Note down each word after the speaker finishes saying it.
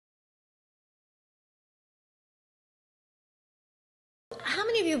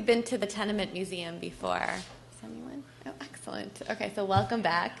of you have been to the Tenement Museum before? Is anyone? Oh, excellent. Okay, so welcome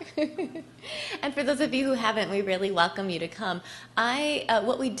back. And for those of you who haven't, we really welcome you to come.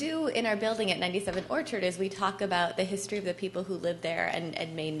 What we do in our building at 97 Orchard is we talk about the history of the people who lived there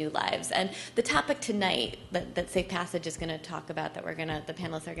and made new lives. And the topic tonight that Safe Passage is going to talk about, that the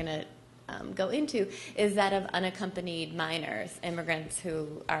panelists are going to go into, is that of unaccompanied minors, immigrants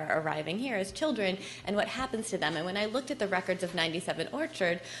who are arriving here as children, and what happens to them. And when I looked at the records of 97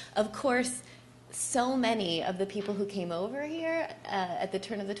 Orchard, of course, so many of the people who came over here at the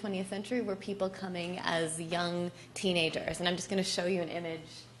turn of the 20th century were people coming as young teenagers. And I'm just going to show you an image.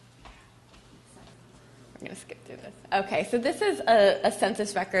 We're going to skip through this. Okay, so this is a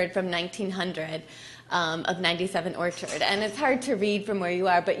census record from 1900 of 97 Orchard. And it's hard to read from where you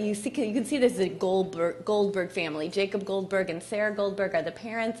are, but you can see this is a Goldberg family. Jacob Goldberg and Sarah Goldberg are the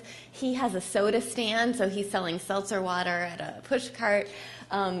parents. He has a soda stand, so he's selling seltzer water at a push cart.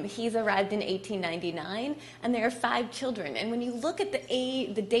 He's arrived in 1899, and there are 5 children. And when you look at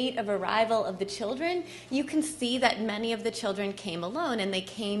the date of arrival of the children, you can see that many of the children came alone, and they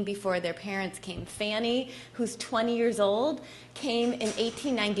came before their parents came. Fanny, who's 20 years old, came in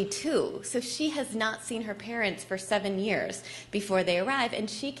 1892. So she has not seen her parents for 7 years before they arrive, and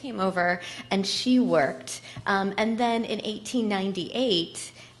she came over and she worked. And then in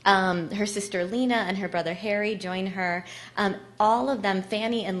 1898, her sister Lena and her brother Harry join her. All of them,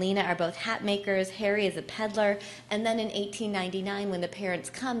 Fanny and Lena, are both hat makers. Harry is a peddler. And then in 1899, when the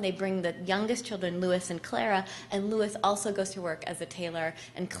parents come, they bring the youngest children, Louis and Clara, and Louis also goes to work as a tailor,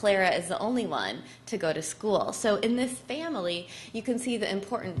 and Clara is the only one to go to school. So in this family, you can see the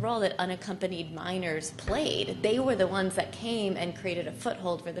important role that unaccompanied minors played. They were the ones that came and created a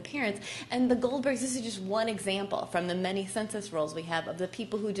foothold for the parents. And the Goldbergs, this is just one example from the many census rolls we have of the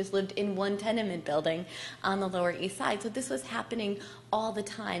people who just lived in one tenement building on the Lower East Side. So this was happening all the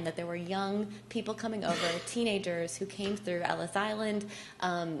time, that there were young people coming over, teenagers who came through Ellis Island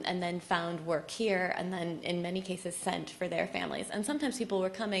and then found work here, and then in many cases sent for their families. And sometimes people were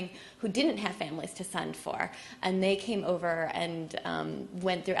coming who didn't have families to send for, and they came over and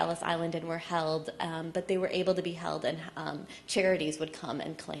went through Ellis Island and were held, but they were able to be held, and charities would come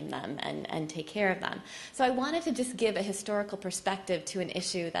and claim them and take care of them. So I wanted to just give a historical perspective to an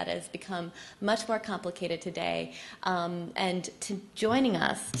issue that has become much more complicated today. And joining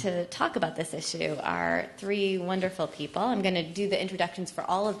us to talk about this issue are 3 wonderful people. I'm going to do the introductions for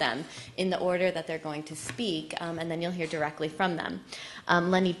all of them in the order that they're going to speak, and then you'll hear directly from them.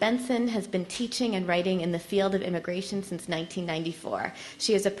 Lenni Benson has been teaching and writing in the field of immigration since 1994.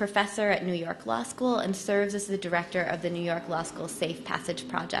 She is a professor at New York Law School and serves as the director of the New York Law School Safe Passage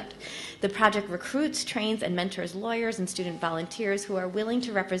Project. The project recruits, trains, and mentors lawyers and student volunteers who are willing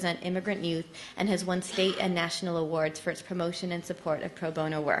to represent immigrant youth, and has won state and national awards for its promotion and support of pro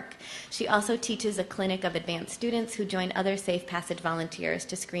bono work. She also teaches a clinic of advanced students who join other Safe Passage volunteers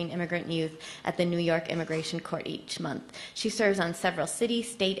to screen immigrant youth at the New York Immigration Court each month. She serves on several city,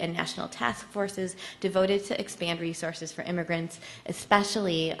 state, and national task forces devoted to expand resources for immigrants,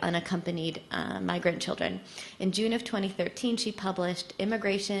 especially unaccompanied migrant children. In June of 2013, she published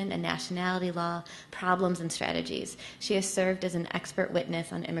Immigration and Nationality Law, Problems and Strategies. She has served as an expert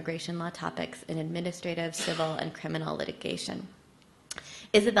witness on immigration law topics in administrative, civil, and criminal litigation.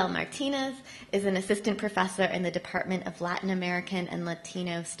 Isabel Martinez is an assistant professor in the Department of Latin American and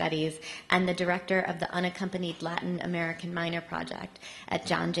Latino Studies and the director of the Unaccompanied Latin American Minor Project at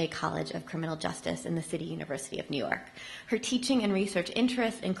John Jay College of Criminal Justice in the City University of New York. Her teaching and research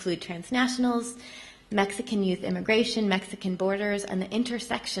interests include transnationals, Mexican youth immigration, Mexican borders, and the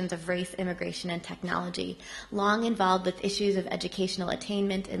intersections of race, immigration, and technology. Long involved with issues of educational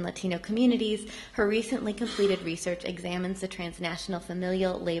attainment in Latino communities, her recently completed research examines the transnational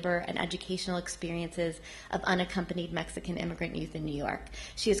familial, labor, and educational experiences of unaccompanied Mexican immigrant youth in New York.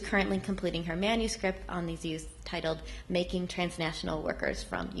 She is currently completing her manuscript on these youth titled Making Transnational Workers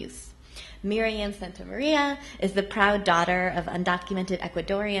from Youth. Myriam Santamaria is the proud daughter of undocumented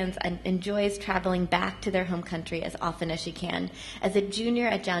Ecuadorians and enjoys traveling back to their home country as often as she can. As a junior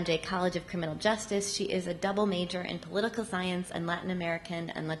at John Jay College of Criminal Justice, she is a double major in political science and Latin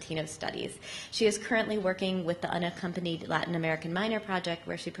American and Latino studies. She is currently working with the Unaccompanied Latin American Minor Project,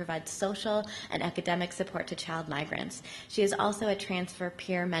 where she provides social and academic support to child migrants. She is also a transfer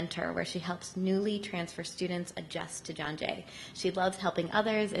peer mentor, where she helps newly transfer students adjust to John Jay. She loves helping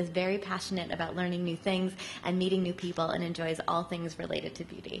others, is very passionate passionate about learning new things and meeting new people and enjoys all things related to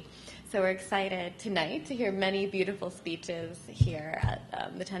beauty. So we're excited tonight to hear many beautiful speeches here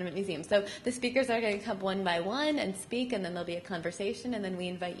at the Tenement Museum. So the speakers are going to come one by one and speak, and then there'll be a conversation, and then we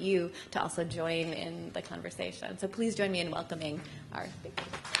invite you to also join in the conversation. So please join me in welcoming our speakers.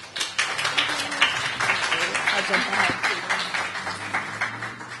 I'll jump ahead.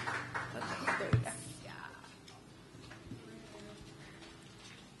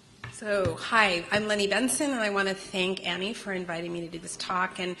 So, hi, I'm Lenni Benson, and I want to thank Annie for inviting me to do this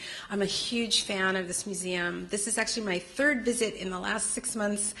talk, and I'm a huge fan of this museum. This is actually my third visit in the last 6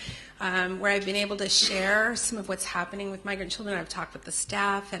 months where I've been able to share some of what's happening with migrant children. I've talked with the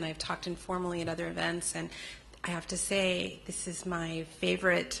staff, and I've talked informally at other events, and I have to say this is my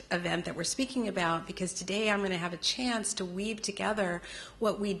favorite event that we're speaking about, because today I'm going to have a chance to weave together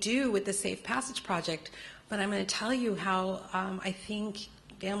what we do with the Safe Passage Project, but I'm going to tell you how I think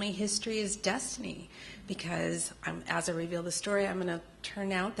family history is destiny, because as I reveal the story, I'm going to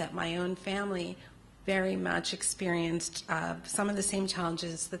turn out that my own family very much experienced some of the same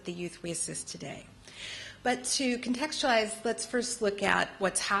challenges that the youth we assist today. But to contextualize, let's first look at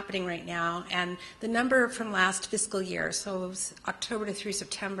what's happening right now. And the number from last fiscal year, so it was October to through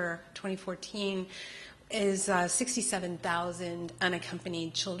September 2014, is 67,000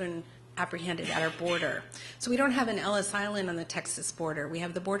 unaccompanied children apprehended at our border. So we don't have an Ellis Island on the Texas border. We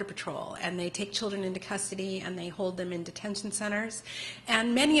have the Border Patrol, and they take children into custody and they hold them in detention centers.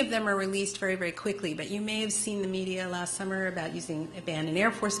 And many of them are released very, very quickly. But you may have seen the media last summer about using abandoned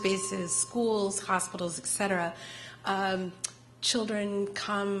Air Force bases, schools, hospitals, etc. Children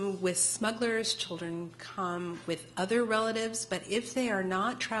come with smugglers, children come with other relatives, but if they are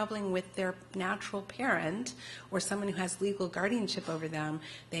not traveling with their natural parent or someone who has legal guardianship over them,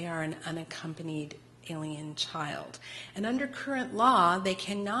 they are an unaccompanied alien child. And under current law, they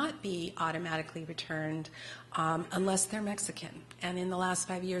cannot be automatically returned unless they're Mexican. And in the last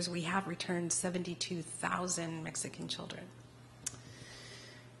 5 years, we have returned 72,000 Mexican children.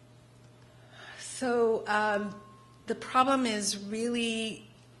 So, the problem is really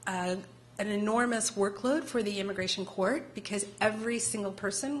an enormous workload for the immigration court, because every single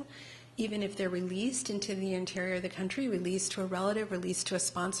person, even if they're released into the interior of the country, released to a relative, released to a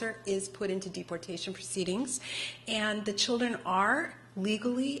sponsor, is put into deportation proceedings. And the children are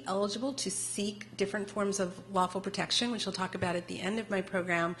legally eligible to seek different forms of lawful protection, which I'll talk about at the end of my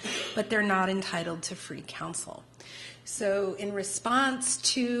program, but they're not entitled to free counsel. So in response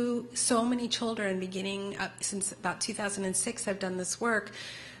to so many children, beginning up since about 2006, I've done this work.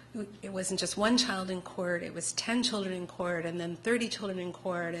 It wasn't just one child in court, it was 10 children in court, and then 30 children in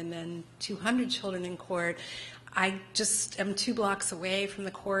court, and then 200 children in court. I just am 2 blocks away from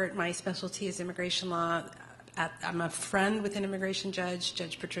the court. My specialty is immigration law. I'm a friend with an immigration judge.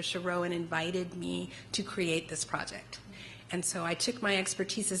 Judge Patricia Rowan invited me to create this project. And so I took my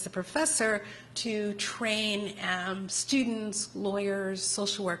expertise as a professor to train students, lawyers,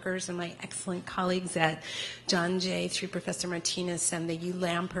 social workers, and my excellent colleagues at John Jay through Professor Martinez and the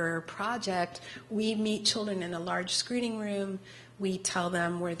ULAMPER project. We meet children in a large screening room. We tell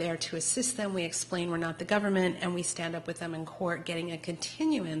them we're there to assist them. We explain we're not the government, and we stand up with them in court getting a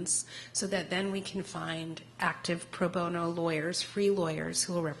continuance so that then we can find active pro bono lawyers, free lawyers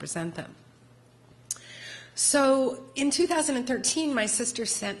who will represent them. So in 2013, my sister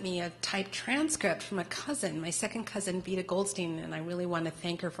sent me a typed transcript from a cousin, my second cousin, Vita Goldstein, and I really want to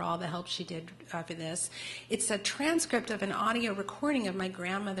thank her for all the help she did for this. It's a transcript of an audio recording of my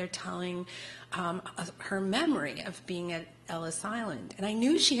grandmother telling her memory of being at Ellis Island. And I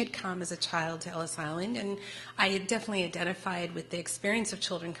knew she had come as a child to Ellis Island, and I had definitely identified with the experience of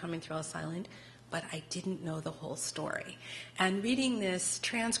children coming through Ellis Island, but I didn't know the whole story. And reading this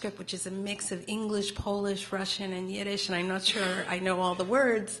transcript, which is a mix of English, Polish, Russian, and Yiddish, and I'm not sure I know all the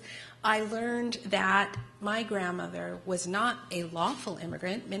words, I learned that my grandmother was not a lawful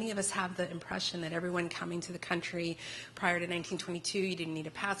immigrant. Many of us have the impression that everyone coming to the country prior to 1922, you didn't need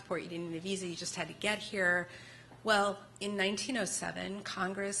a passport, you didn't need a visa, you just had to get here. Well, in 1907,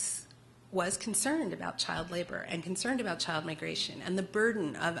 Congress was concerned about child labor and concerned about child migration and the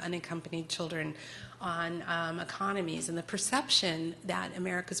burden of unaccompanied children on economies and the perception that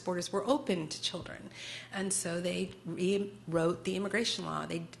America's borders were open to children. And so they rewrote the immigration law.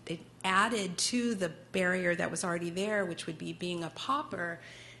 They added to the barrier that was already there, which would be being a pauper.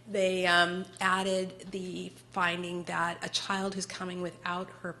 They added the finding that a child who's coming without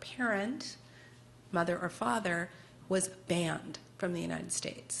her parent, mother or father, was banned from the United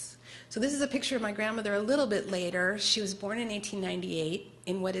States. So this is a picture of my grandmother a little bit later. She was born in 1898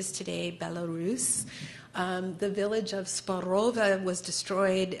 in what is today Belarus. The village of Sporova was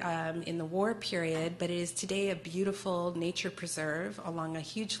destroyed in the war period, but it is today a beautiful nature preserve along a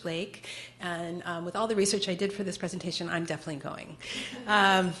huge lake. And with all the research I did for this presentation, I'm definitely going.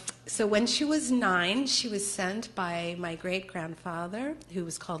 So when she was 9, she was sent by my great-grandfather, who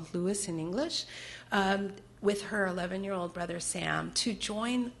was called Louis in English, with her 11-year-old brother Sam, to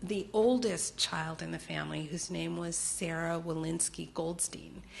join the oldest child in the family, whose name was Sarah Walensky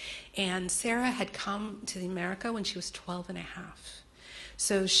Goldstein. And Sarah had come to America when she was 12 and a half.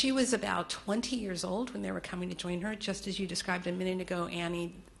 So she was about 20 years old when they were coming to join her. Just as you described a minute ago,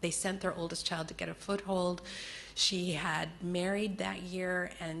 Annie, they sent their oldest child to get a foothold. She had married that year,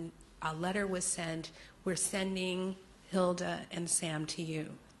 and a letter was sent, "We're sending Hilda and Sam to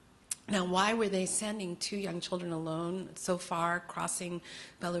you." Now, why were they sending 2 young children alone so far, crossing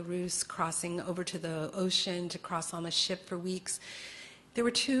Belarus, crossing over to the ocean, to cross on a ship for weeks? There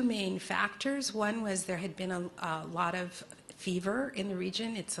were 2 main factors. One was there had been a lot of fever in the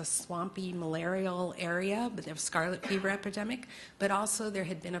region. It's a swampy, malarial area, but there was scarlet fever epidemic. But also there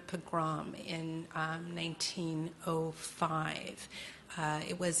had been a pogrom in 1905.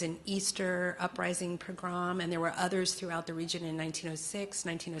 It was an Easter uprising pogrom, and there were others throughout the region in 1906,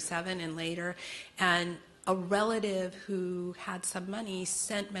 1907, and later. And a relative who had some money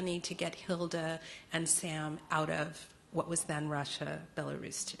sent money to get Hilda and Sam out of what was then Russia,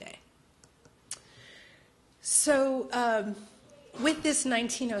 Belarus today. So with this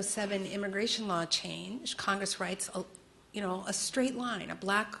 1907 immigration law change, Congress writes a straight line, a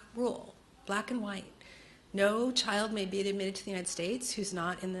black rule, black and white. No child may be admitted to the United States who's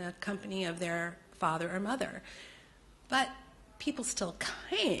not in the company of their father or mother. But people still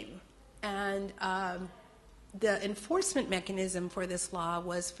came. And the enforcement mechanism for this law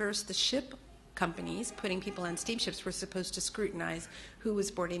was first the ship companies putting people on steamships were supposed to scrutinize who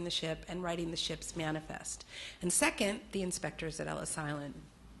was boarding the ship and writing the ship's manifest. And second, the inspectors at Ellis Island.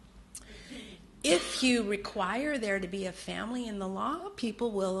 If you require there to be a family in the law,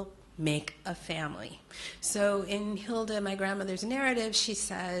 people will make a family. So in Hilda, my grandmother's narrative, she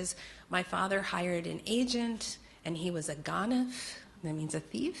says, my father hired an agent, and he was a ganef, that means a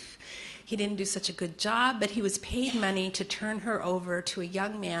thief. He didn't do such a good job, but he was paid money to turn her over to a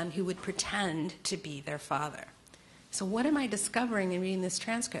young man who would pretend to be their father. So what am I discovering in reading this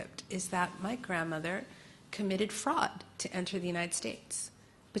transcript is that my grandmother committed fraud to enter the United States.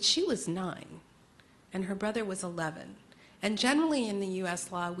 But she was 9, and her brother was 11. And generally in the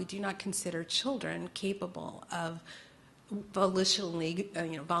U.S. law, we do not consider children capable of volitionally,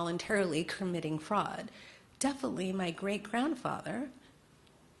 voluntarily committing fraud. Definitely my great-grandfather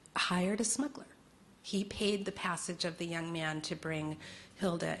hired a smuggler. He paid the passage of the young man to bring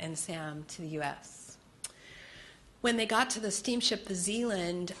Hilda and Sam to the U.S. When they got to the steamship, the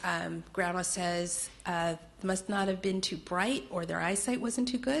Zealand, Grandma says, must not have been too bright or their eyesight wasn't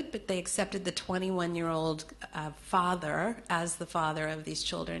too good, but they accepted the 21-year-old father as the father of these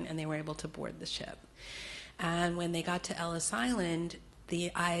children, and they were able to board the ship. And when they got to Ellis Island,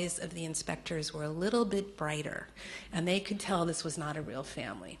 the eyes of the inspectors were a little bit brighter, and they could tell this was not a real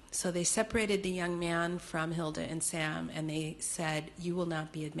family. So they separated the young man from Hilda and Sam, and they said, you will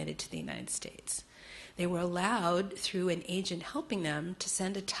not be admitted to the United States. They were allowed, through an agent helping them, to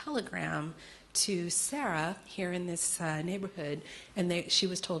send a telegram to Sarah here in this neighborhood, and she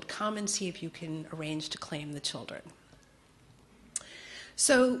was told, come and see if you can arrange to claim the children.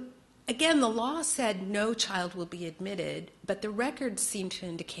 So again, the law said no child will be admitted, but the records seem to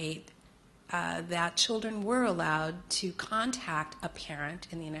indicate that children were allowed to contact a parent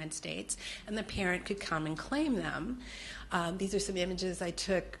in the United States, and the parent could come and claim them. These are some images I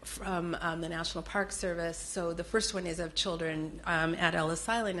took from the National Park Service. So the first one is of children at Ellis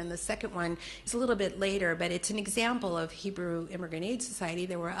Island, and the second one is a little bit later, but it's an example of Hebrew Immigrant Aid Society.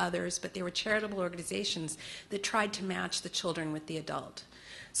 There were others, but they were charitable organizations that tried to match the children with the adult.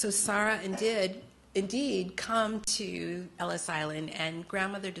 So Sarah did indeed come to Ellis Island, and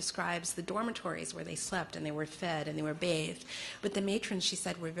grandmother describes the dormitories where they slept and they were fed and they were bathed. But the matrons, she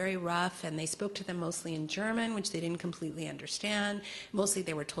said, were very rough, and they spoke to them mostly in German, which they didn't completely understand. Mostly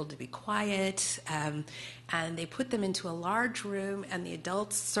they were told to be quiet, and they put them into a large room, and the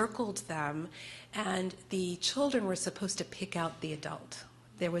adults circled them, and the children were supposed to pick out the adult.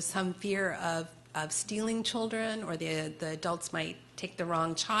 There was some fear of stealing children, or the adults might take the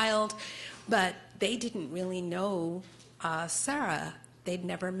wrong child, but they didn't really know Sarah. They'd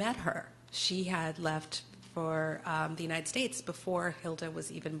never met her. She had left for the United States before Hilda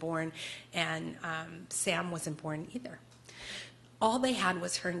was even born, and Sam wasn't born either. All they had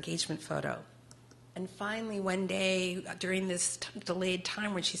was her engagement photo. And finally, one day, during this delayed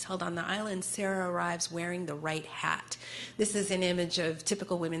time when she's held on the island, Sarah arrives wearing the right hat. This is an image of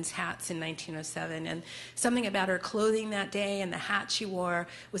typical women's hats in 1907. And something about her clothing that day and the hat she wore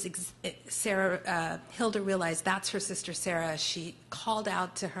was Hilda realized that's her sister Sarah. She called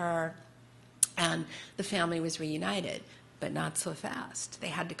out to her, and the family was reunited, but not so fast. They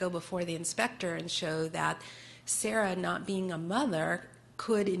had to go before the inspector and show that Sarah, not being a mother,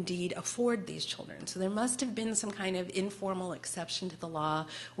 could indeed afford these children. So there must have been some kind of informal exception to the law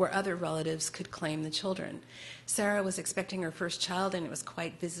where other relatives could claim the children. Sarah was expecting her first child, and it was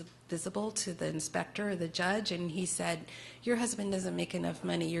quite visible to the inspector or the judge, and he said, "Your husband doesn't make enough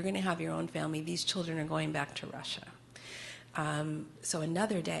money. You're going to have your own family. These children are going back to Russia." So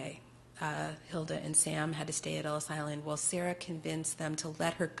another day, Hilda and Sam had to stay at Ellis Island while Sarah convinced them to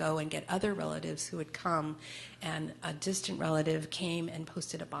let her go and get other relatives who would come, and a distant relative came and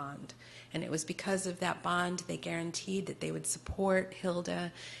posted a bond. And it was because of that bond they guaranteed that they would support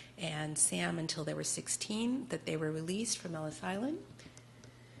Hilda and Sam until they were 16, that they were released from Ellis Island.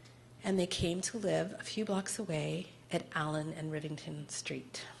 And they came to live a few blocks away at Allen and Rivington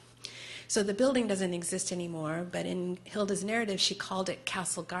Street. So the building doesn't exist anymore, but in Hilda's narrative, she called it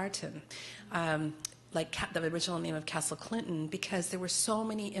Castle Garden, like the original name of Castle Clinton, because there were so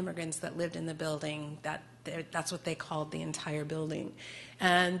many immigrants that lived in the building that that's what they called the entire building.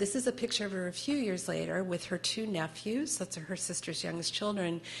 And this is a picture of her a few years later with her two nephews. That's her sister's youngest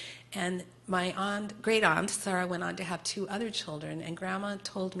children. And my great aunt, Sarah, went on to have two other children. And Grandma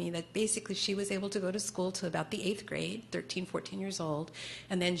told me that basically she was able to go to school to about the 8th grade, 13, 14 years old.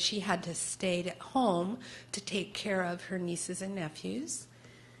 And then she had to stay at home to take care of her nieces and nephews.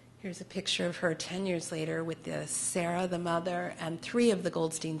 Here's a picture of her 10 years later with Sarah, the mother, and 3 of the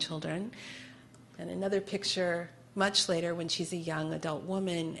Goldstein children. And another picture much later when she's a young adult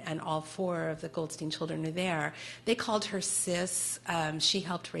woman and all 4 of the Goldstein children are there. They called her Sis. She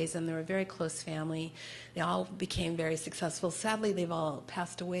helped raise them. They were a very close family. They all became very successful. Sadly, they've all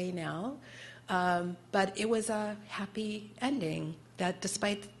passed away now. But it was a happy ending that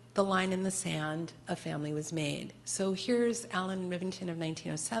despite the line in the sand, a family was made. So here's Allen and Rivington of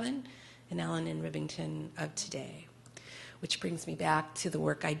 1907 and Allen and Rivington of today, which brings me back to the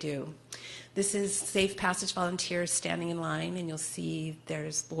work I do. This is Safe Passage volunteers standing in line, and you'll see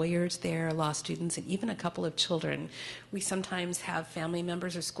there's lawyers there, law students, and even a couple of children. We sometimes have family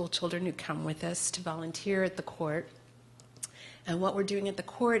members or school children who come with us to volunteer at the court. And what we're doing at the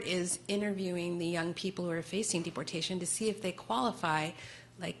court is interviewing the young people who are facing deportation to see if they qualify,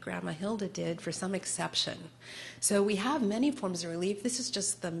 like Grandma Hilda did, for some exception. So we have many forms of relief. This is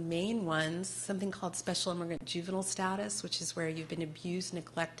just the main ones, something called special immigrant juvenile status, which is where you've been abused,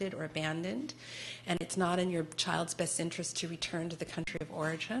 neglected, or abandoned, and it's not in your child's best interest to return to the country of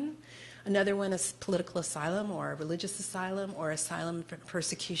origin. Another one is political asylum or religious asylum or asylum for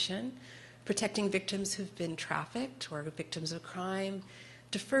persecution, protecting victims who've been trafficked or victims of crime.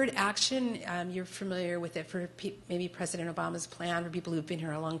 Deferred action, you're familiar with it for maybe President Obama's plan for people who've been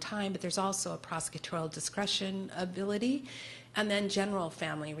here a long time, but there's also a prosecutorial discretion ability, and then general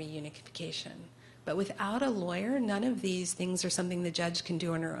family reunification. But without a lawyer, none of these things are something the judge can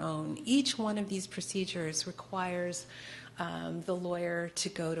do on her own. Each one of these procedures requires the lawyer to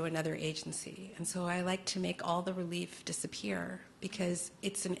go to another agency. And so I like to make all the relief disappear because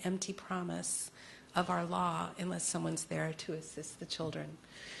it's an empty promise of our law unless someone's there to assist the children.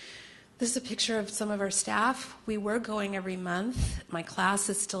 This is a picture of some of our staff. We were going every month. My class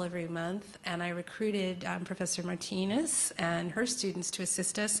is still every month, and I recruited Professor Martinez and her students to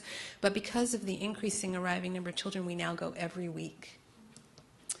assist us, but because of the increasing arriving number of children, we now go every week.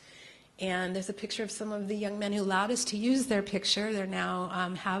 And there's a picture of some of the young men who allowed us to use their picture. They now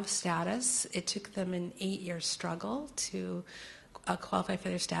have status. It took them an 8-year struggle to qualify for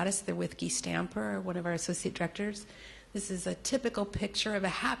their status. They're with Guy Stamper, one of our associate directors. This is a typical picture of a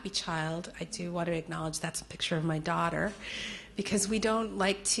happy child. I do want to acknowledge that's a picture of my daughter because we don't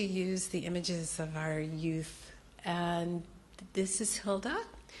like to use the images of our youth. And this is Hilda,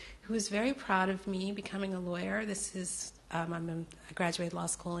 who is very proud of me becoming a lawyer. This is, I graduated law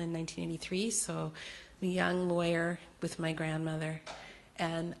school in 1983, so I'm a young lawyer with my grandmother.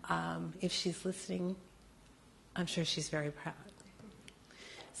 And if she's listening, I'm sure she's very proud.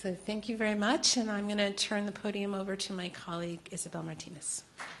 So thank you very much, and I'm going to turn the podium over to my colleague, Isabel Martinez.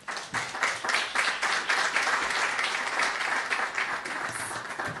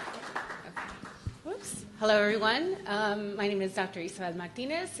 Whoops. Hello, everyone. My name is Dr. Isabel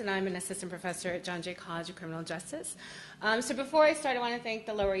Martinez, and I'm an assistant professor at John Jay College of Criminal Justice. So before I start, I want to thank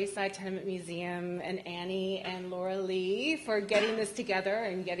the Lower East Side Tenement Museum and Annie and Laura Lee for getting this together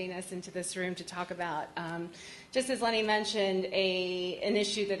and getting us into this room to talk about, just as Lenni mentioned, an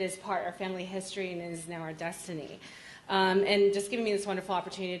issue that is part of our family history and is now our destiny. And just giving me this wonderful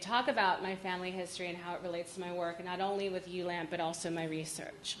opportunity to talk about my family history and how it relates to my work, and not only with ULAMP, but also my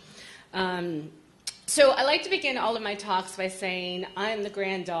research. So I like to begin all of my talks by saying I'm the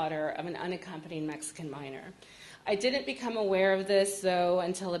granddaughter of an unaccompanied Mexican minor. I didn't become aware of this, though,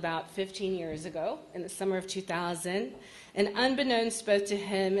 until about 15 years ago, in the summer of 2000. And unbeknownst both to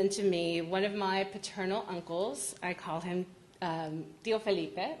him and to me, one of my paternal uncles, I call him Tío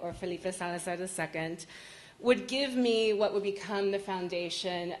Felipe, or Felipe Salazar II, would give me what would become the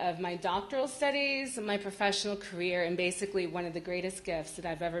foundation of my doctoral studies, my professional career, and basically one of the greatest gifts that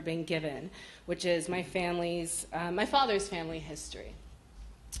I've ever been given, which is my father's family history.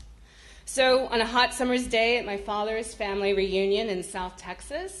 So on a hot summer's day at my father's family reunion in South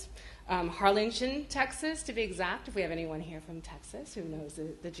Texas, Harlingen, Texas, to be exact, if we have anyone here from Texas who knows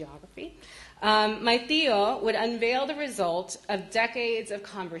the geography, my tío would unveil the result of decades of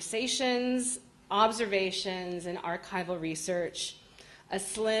conversations, observations, and archival research, a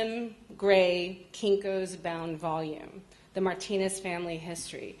slim, gray, Kinko's-bound volume, the Martinez family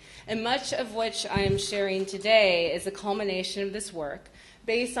history, and much of which I am sharing today is a culmination of this work,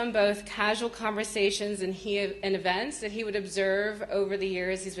 based on both casual conversations and events that he would observe over the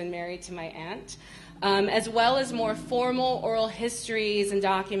years he's been married to my aunt, as well as more formal oral histories and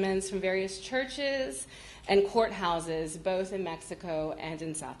documents from various churches and courthouses, both in Mexico and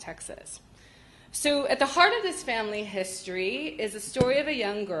in South Texas. So at the heart of this family history is the story of a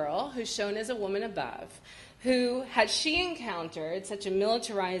young girl who's shown as a woman above, who, had she encountered such a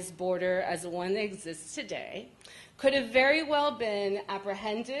militarized border as the one that exists today, could have very well been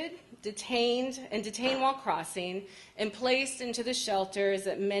apprehended, detained while crossing, and placed into the shelters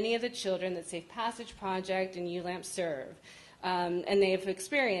that many of the children that Safe Passage Project and ULAMP serve, and they have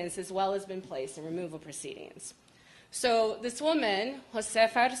experienced, as well as been placed in removal proceedings. So this woman,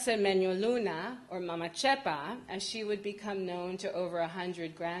 Josefa Cermeño Luna, or Mama Chepa, as she would become known to over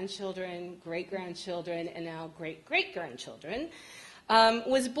 100 grandchildren, great-grandchildren, and now great-great-grandchildren,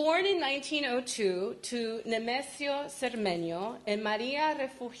 was born in 1902 to Nemesio Cermeño and Maria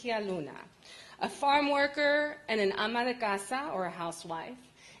Refugia Luna, a farm worker and an ama de casa, or a housewife,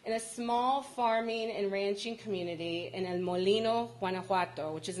 in a small farming and ranching community in El Molino,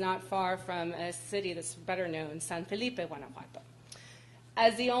 Guanajuato, which is not far from a city that's better known, San Felipe, Guanajuato.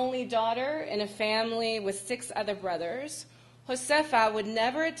 As the only daughter in a family with 6 other brothers, Josefa would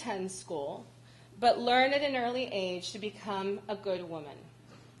never attend school, but learn at an early age to become a good woman,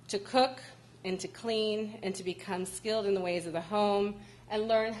 to cook and to clean and to become skilled in the ways of the home and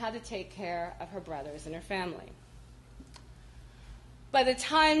learn how to take care of her brothers and her family. By the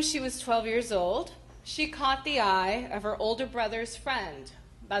time she was 12 years old, she caught the eye of her older brother's friend,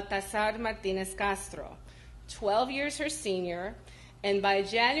 Baltasar Martinez Castro, 12 years her senior, and by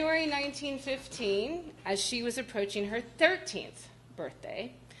January 1915, as she was approaching her 13th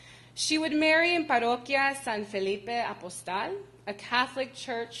birthday, she would marry in Parroquia San Felipe Apostal, a Catholic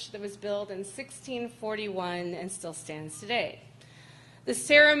church that was built in 1641 and still stands today. The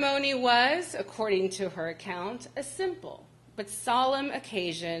ceremony was, according to her account, a simple but solemn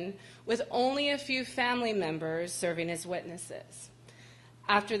occasion with only a few family members serving as witnesses.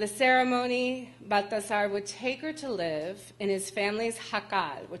 After the ceremony, Baltasar would take her to live in his family's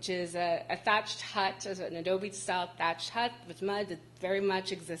jacal, which is a thatched hut, an adobe-style thatched hut with mud that very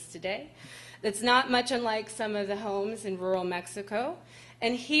much exists today. That's not much unlike some of the homes in rural Mexico.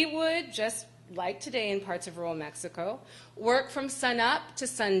 And he would, just like today in parts of rural Mexico, work from sunup to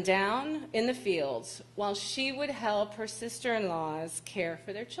sundown in the fields, while she would help her sister-in-laws care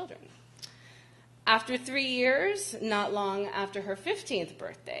for their children. After 3 years, not long after her 15th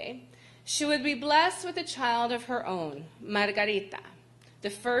birthday, she would be blessed with a child of her own, Margarita, the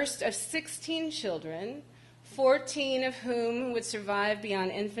first of 16 children, 14 of whom would survive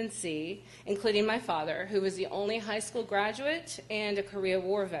beyond infancy, including my father, who was the only high school graduate and a Korea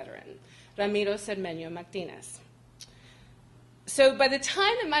War veteran, Ramiro Cermeño Martinez. So by the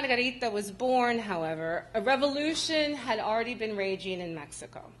time that Margarita was born, however, a revolution had already been raging in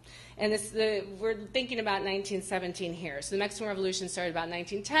Mexico. And we're thinking about 1917 here. So the Mexican Revolution started about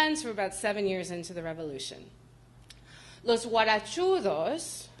 1910, so we're about 7 years into the revolution. Los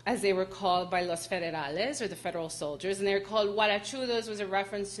huarachudos, as they were called by los federales, or the federal soldiers, and they were called huarachudos was a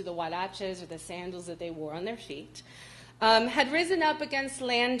reference to the huaraches, or the sandals that they wore on their feet, had risen up against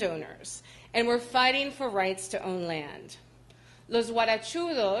landowners and were fighting for rights to own land. Los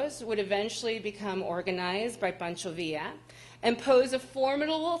Huarachudos would eventually become organized by Pancho Villa and pose a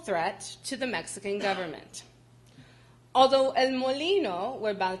formidable threat to the Mexican government. Although El Molino,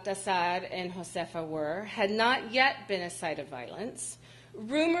 where Baltasar and Josefa were, had not yet been a site of violence,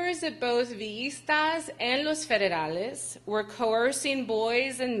 rumors that both Villistas and Los Federales were coercing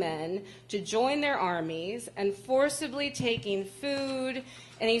boys and men to join their armies and forcibly taking food,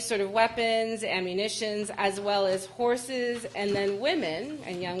 any sort of weapons, ammunitions, as well as horses and then women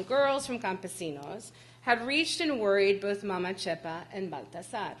and young girls from campesinos, had reached and worried both Mama Chepa and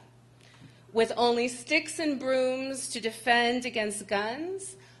Baltasar. With only sticks and brooms to defend against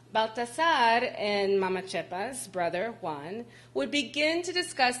guns, Baltasar and Mama Chepa's brother, Juan, would begin to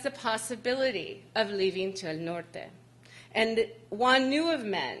discuss the possibility of leaving to El Norte. And Juan knew of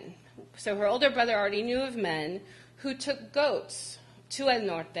men, so her older brother already knew of men who took goats to El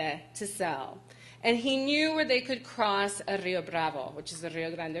Norte to sell. And he knew where they could cross a Rio Bravo, which is the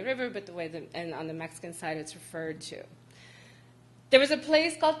Rio Grande River, but the way that, and on the Mexican side it's referred to. There was a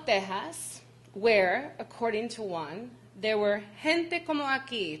place called Tejas, where, according to Juan, there were gente como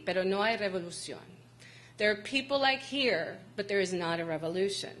aquí, pero no hay revolución. There are people like here, but there is not a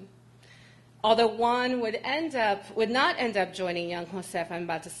revolution. Although Juan would not end up joining young Josefa and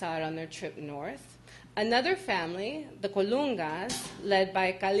Baltasar on their trip north, another family, the Colungas, led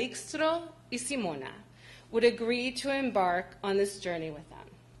by Calixto y Simona, would agree to embark on this journey with them.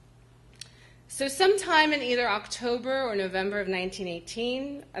 So sometime in either October or November of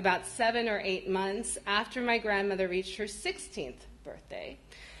 1918, about 7 or 8 months after my grandmother reached her 16th birthday,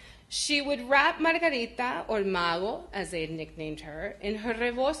 she would wrap Margarita, or Mago, as they had nicknamed her, in her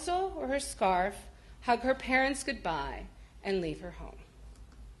rebozo or her scarf, hug her parents goodbye, and leave her home.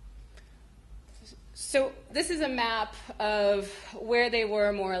 So this is a map of where they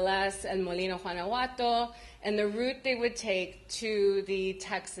were, more or less, El Molino, Guanajuato, and the route they would take to the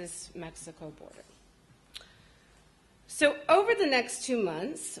Texas-Mexico border. So over the next 2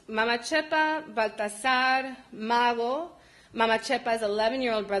 months, Mama Chepa, Baltasar, Mago, Mama Chepa's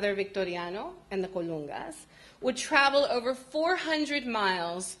 11-year-old brother Victoriano, and the Colungas, would travel over 400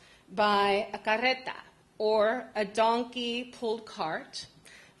 miles by a carreta, or a donkey-pulled cart,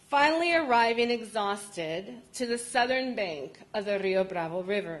 finally arriving exhausted to the southern bank of the Rio Bravo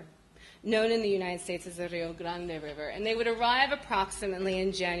River, known in the United States as the Rio Grande River, and they would arrive approximately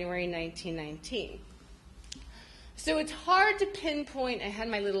in January 1919. So it's hard to pinpoint, I had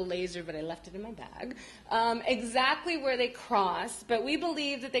my little laser, but I left it in my bag, exactly where they crossed, but we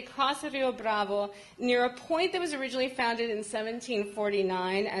believe that they crossed the Rio Bravo near a point that was originally founded in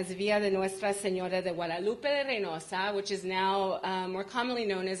 1749 as Via de Nuestra Señora de Guadalupe de Reynosa, which is now more commonly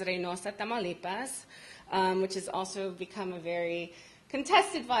known as Reynosa, Tamaulipas, which has also become a very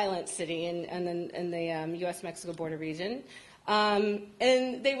contested, violent city in the U.S.-Mexico border region.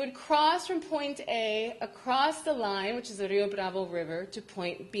 And they would cross from point A across the line, which is the Rio Bravo River, to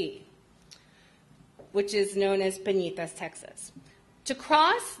point B, which is known as Peñitas, Texas. To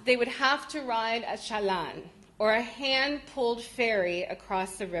cross, they would have to ride a chalan, or a hand-pulled ferry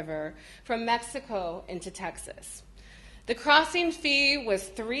across the river from Mexico into Texas. The crossing fee was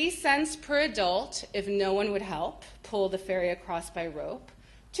 3 cents per adult if no one would help pull the ferry across by rope,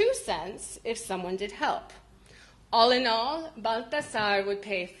 2 cents if someone did help. All in all, Baltasar would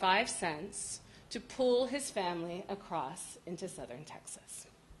pay 5 cents to pull his family across into southern Texas.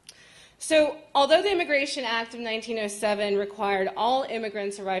 So, although the Immigration Act of 1907 required all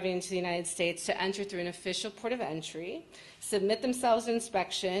immigrants arriving into the United States to enter through an official port of entry, submit themselves to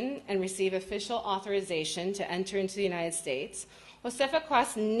inspection, and receive official authorization to enter into the United States, Josefa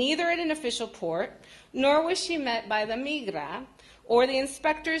crossed neither at an official port, nor was she met by the migra, or the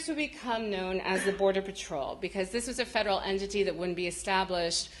inspectors who become known as the Border Patrol, because this was a federal entity that wouldn't be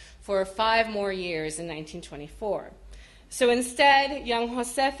established for 5 more years in 1924. So instead, young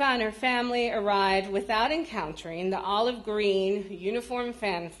Josefa and her family arrived without encountering the olive green uniform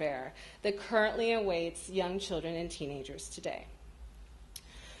fanfare that currently awaits young children and teenagers today.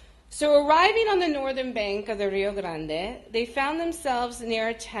 So arriving on the northern bank of the Rio Grande, they found themselves near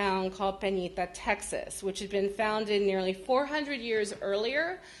a town called Peñita, Texas, which had been founded nearly 400 years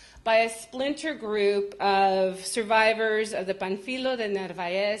earlier by a splinter group of survivors of the Panfilo de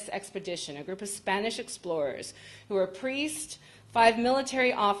Narvaez expedition, a group of Spanish explorers who were priests, 5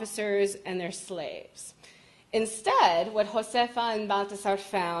 military officers, and their slaves. Instead, what Josefa and Baltasar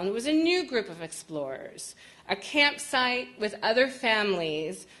found was a new group of explorers, a campsite with other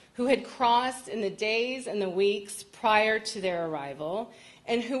families who had crossed in the days and the weeks prior to their arrival,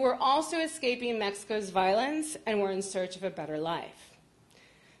 and who were also escaping Mexico's violence and were in search of a better life.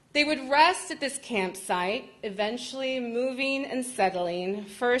 They would rest at this campsite, eventually moving and settling,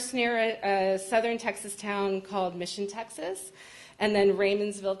 first near a southern Texas town called Mission, Texas, and then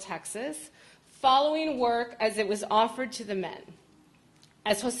Raymondsville, Texas, following work as it was offered to the men.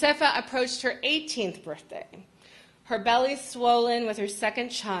 As Josefa approached her 18th birthday, her belly swollen with her second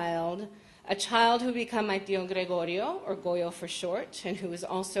child, a child who would become my tío Gregorio, or Goyo for short, and who was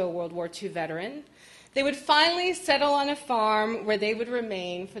also a World War II veteran, they would finally settle on a farm where they would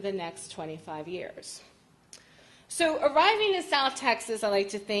remain for the next 25 years. So arriving in South Texas, I like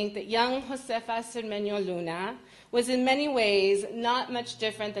to think that young Josefa Cermeño Luna was in many ways not much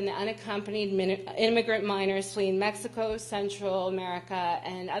different than the unaccompanied immigrant minors fleeing Mexico, Central America,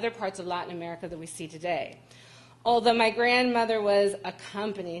 and other parts of Latin America that we see today. Although my grandmother was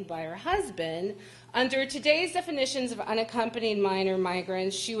accompanied by her husband, under today's definitions of unaccompanied minor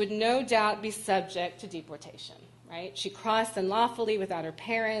migrants, she would no doubt be subject to deportation, right? She crossed unlawfully without her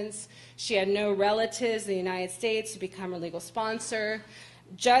parents. She had no relatives in the United States to become her legal sponsor.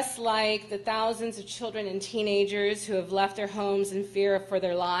 Just like the thousands of children and teenagers who have left their homes in fear for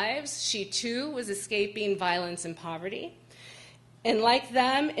their lives, she too was escaping violence and poverty. And like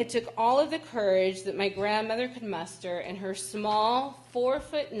them, it took all of the courage that my grandmother could muster in her small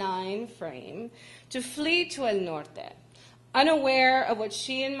 4'9" frame to flee to El Norte, unaware of what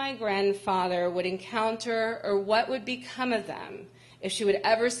she and my grandfather would encounter or what would become of them if she would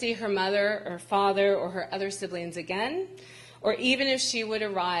ever see her mother or father or her other siblings again, or even if she would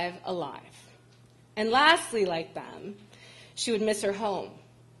arrive alive. And lastly, like them, she would miss her home.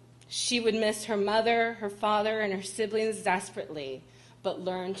 She would miss her mother, her father, and her siblings desperately, but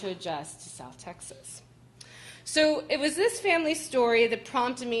learn to adjust to South Texas. So it was this family story that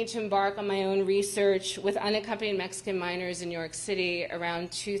prompted me to embark on my own research with unaccompanied Mexican minors in New York City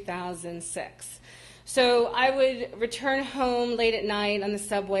around 2006. So I would return home late at night on the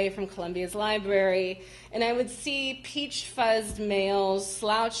subway from Columbia's library, and I would see peach-fuzzed males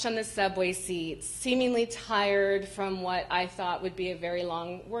slouched on the subway seats, seemingly tired from what I thought would be a very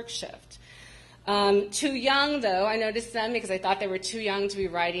long work shift. Too young, though. I noticed them because I thought they were too young to be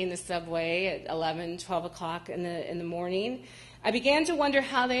riding the subway at 11, 12 o'clock in the morning. I began to wonder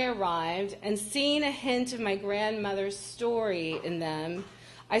how they arrived, and seeing a hint of my grandmother's story in them,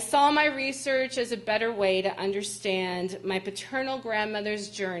 I saw my research as a better way to understand my paternal grandmother's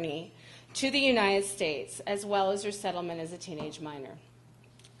journey to the United States, as well as her settlement as a teenage minor.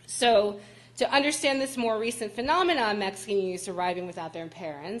 So, to understand this more recent phenomenon of Mexican youth arriving without their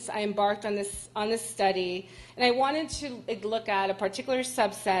parents, I embarked on this study, and I wanted to look at a particular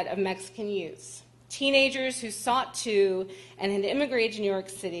subset of Mexican youths, teenagers who sought to and had immigrated to New York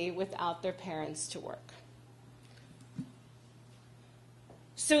City without their parents to work.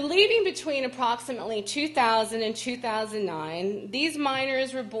 So leaving between approximately 2000 and 2009, these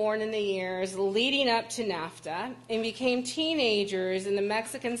minors were born in the years leading up to NAFTA and became teenagers in the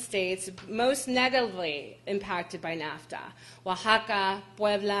Mexican states most negatively impacted by NAFTA: Oaxaca,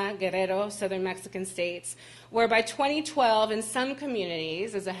 Puebla, Guerrero, southern Mexican states, where by 2012 in some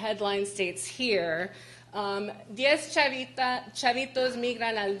communities, as the headline states here, 10 chavitos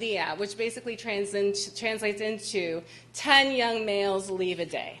migran al día, which basically translates into 10 young males leave a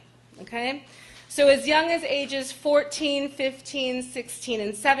day. Okay? So as young as ages 14, 15, 16,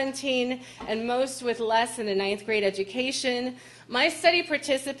 and 17, and most with less than a 9th grade education, my study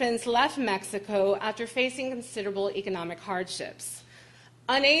participants left Mexico after facing considerable economic hardships.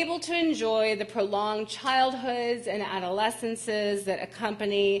 Unable to enjoy the prolonged childhoods and adolescences that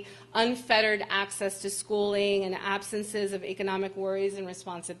accompany unfettered access to schooling and absences of economic worries and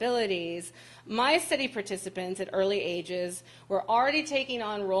responsibilities, my study participants at early ages were already taking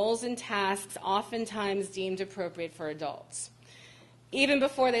on roles and tasks oftentimes deemed appropriate for adults. Even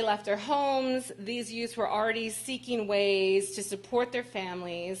before they left their homes, these youth were already seeking ways to support their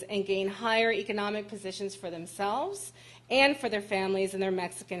families and gain higher economic positions for themselves and for their families in their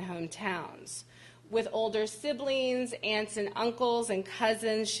Mexican hometowns, with older siblings, aunts and uncles, and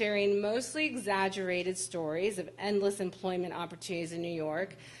cousins sharing mostly exaggerated stories of endless employment opportunities in New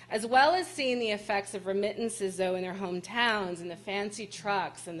York, as well as seeing the effects of remittances, though, in their hometowns and the fancy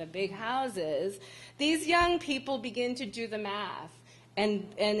trucks and the big houses. These young people begin to do the math and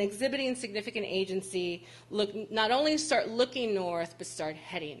exhibiting significant agency, not only start looking north, but start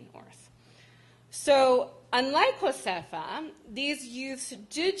heading north. So, unlike Josefa, these youths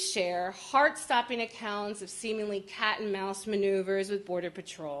did share heart-stopping accounts of seemingly cat-and-mouse maneuvers with Border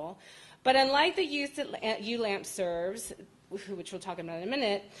Patrol, but unlike the youth that ULAMP serves, which we'll talk about in a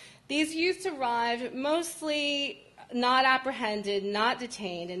minute, these youths arrived mostly not apprehended, not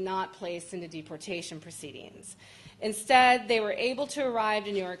detained, and not placed into deportation proceedings. Instead, they were able to arrive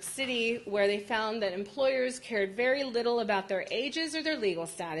in New York City, where they found that employers cared very little about their ages or their legal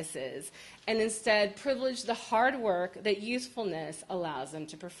statuses, and instead privileged the hard work that youthfulness allows them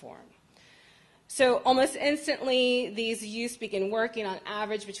to perform. So almost instantly, these youths begin working on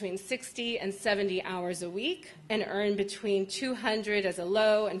average between 60 and 70 hours a week and earn between $200 as a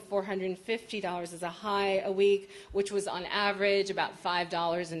low and $450 as a high a week, which was on average about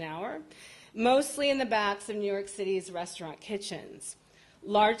 $5 an hour, mostly in the backs of New York City's restaurant kitchens.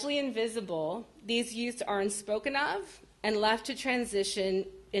 Largely invisible, these youths are unspoken of and left to transition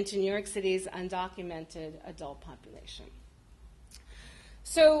into New York City's undocumented adult population.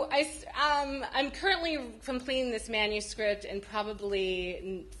 So I'm currently completing this manuscript and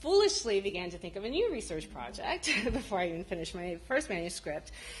probably foolishly began to think of a new research project before I even finished my first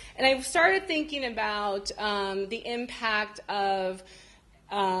manuscript. And I started thinking about the impact of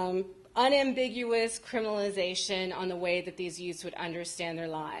unambiguous criminalization on the way that these youths would understand their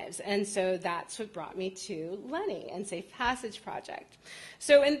lives. And so that's what brought me to Lenni and Safe Passage Project.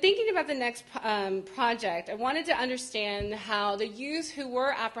 So in thinking about the next project, I wanted to understand how the youth who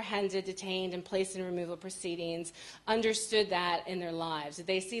were apprehended, detained, and placed in removal proceedings understood that in their lives. Did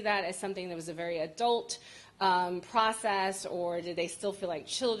they see that as something that was a very adult process, or did they still feel like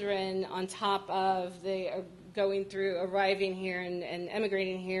children on top of the going through, arriving here and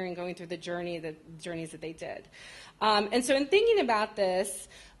emigrating here and going through the journeys that they did. And so in thinking about this,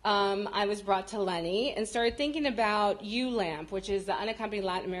 I was brought to Lenni and started thinking about ULAMP, which is the Unaccompanied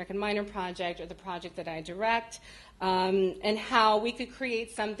Latin American Minor Project, or the project that I direct, and how we could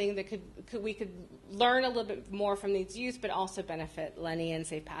create something that we could learn a little bit more from these youth, but also benefit Lenni and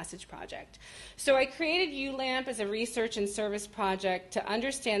Safe Passage Project. So I created ULAMP as a research and service project to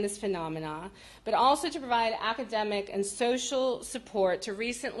understand this phenomena, but also to provide academic and social support to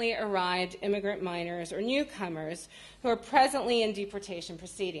recently arrived immigrant minors or newcomers who are presently in deportation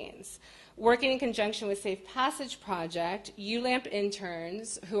proceedings. Working in conjunction with Safe Passage Project, ULAMP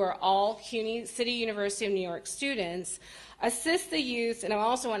interns, who are all CUNY City University of New York students, assist the youth, and I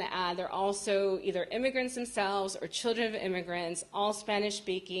also want to add, they're also either immigrants themselves or children of immigrants, all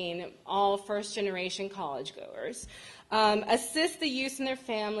Spanish-speaking, all first-generation college-goers, assist the youth and their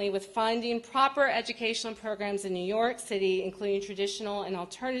family with finding proper educational programs in New York City, including traditional and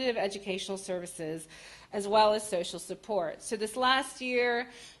alternative educational services, as well as social support. So this last year,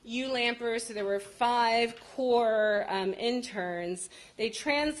 ULAMPers, so there were 5 core interns, they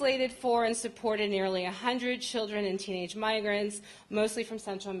translated for and supported nearly 100 children and teenage migrants, mostly from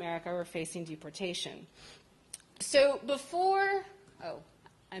Central America, who were facing deportation. So before,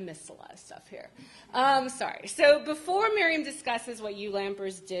 I missed a lot of stuff here. Sorry. So before Myriam discusses what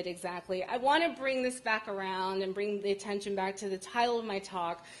ULAMPers did exactly, I want to bring this back around and bring the attention back to the title of my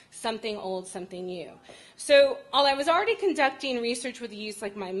talk, Something Old, Something New. So while I was already conducting research with youth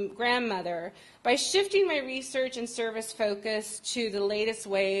like my grandmother, by shifting my research and service focus to the latest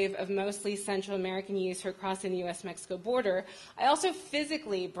wave of mostly Central American youth who are crossing the U.S.-Mexico border, I also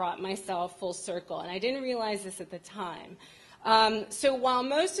physically brought myself full circle, and I didn't realize this at the time. So while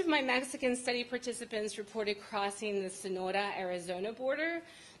most of my Mexican study participants reported crossing the Sonora-Arizona border,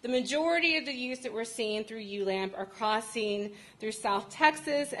 the majority of the youth that we're seeing through ULAMP are crossing through South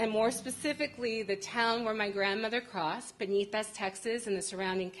Texas, and more specifically, the town where my grandmother crossed, Benitez, Texas, and the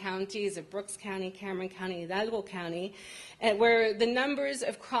surrounding counties of Brooks County, Cameron County, Hidalgo County, and where the numbers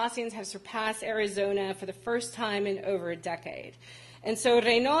of crossings have surpassed Arizona for the first time in over a decade. And so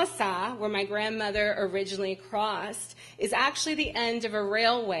Reynosa, where my grandmother originally crossed, is actually the end of a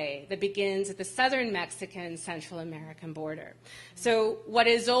railway that begins at the southern Mexican Central American border. So what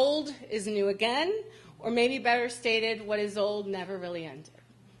is old is new again, or maybe better stated, what is old never really ended.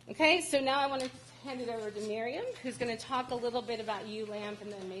 Okay, so now I want to hand it over to Myriam, who's going to talk a little bit about ULAMP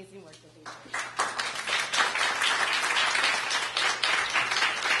and the amazing work that they do.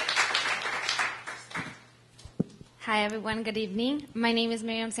 Hi, everyone. Good evening. My name is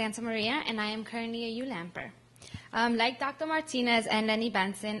Myriam Santamaria, and I am currently a ULAMPer. Like Dr. Martinez and Lenni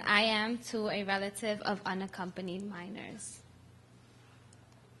Benson, I am to a relative of unaccompanied minors.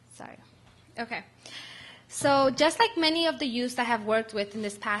 Sorry. Okay. So just like many of the youths I have worked with in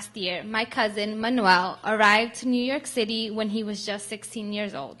this past year, my cousin, Manuel, arrived to New York City when he was just 16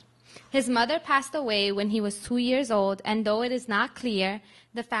 years old. His mother passed away when he was 2 years old, and though it is not clear,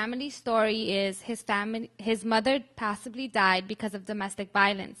 the family story is his mother possibly died because of domestic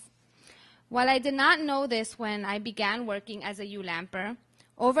violence. While I did not know this when I began working as a ULAMPer,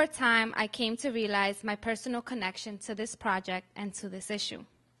 over time I came to realize my personal connection to this project and to this issue.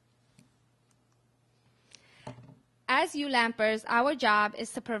 As ULAMPers, our job is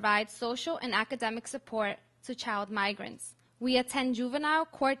to provide social and academic support to child migrants. We attend juvenile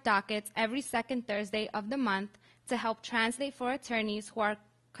court dockets every second Thursday of the month to help translate for attorneys who are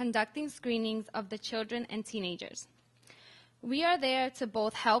conducting screenings of the children and teenagers. We are there to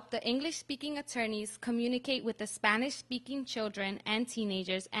both help the English-speaking attorneys communicate with the Spanish-speaking children and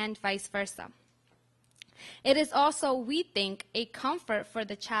teenagers and vice versa. It is also, we think, a comfort for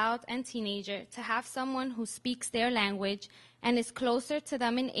the child and teenager to have someone who speaks their language and is closer to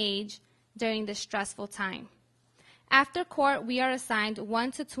them in age during this stressful time. After court, we are assigned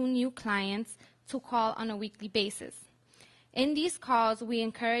 1 to 2 new clients to call on a weekly basis. In these calls, we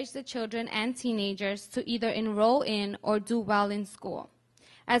encourage the children and teenagers to either enroll in or do well in school,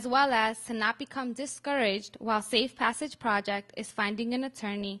 as well as to not become discouraged while Safe Passage Project is finding an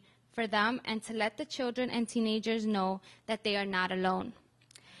attorney for them, and to let the children and teenagers know that they are not alone.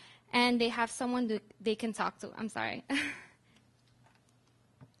 And they have someone they can talk to. I'm sorry.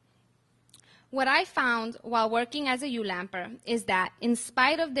 What I found while working as a ULAMPer is that in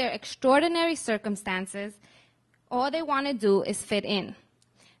spite of their extraordinary circumstances, all they want to do is fit in.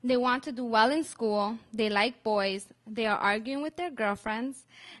 They want to do well in school, they like boys, they are arguing with their girlfriends,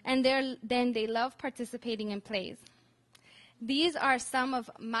 and then they love participating in plays. These are some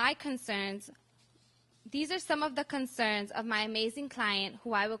of my concerns. These are some of the concerns of my amazing client,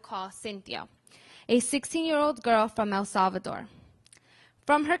 who I will call Cynthia, a 16-year-old girl from El Salvador.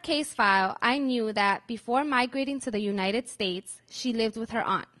 From her case file, I knew that before migrating to the United States, she lived with her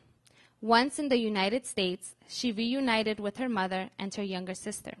aunt. Once in the United States, she reunited with her mother and her younger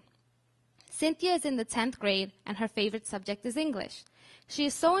sister. Cynthia is in the 10th grade, and her favorite subject is English. She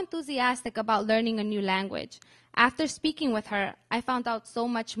is so enthusiastic about learning a new language. After speaking with her, I found out so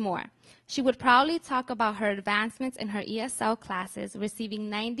much more. She would proudly talk about her advancements in her ESL classes, receiving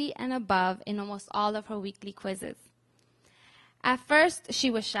 90 and above in almost all of her weekly quizzes. At first, she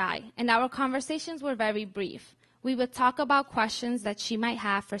was shy, and our conversations were very brief. We would talk about questions that she might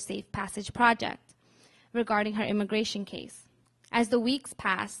have for Safe Passage Project regarding her immigration case. As the weeks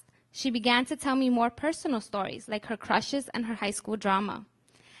passed, she began to tell me more personal stories, like her crushes and her high school drama.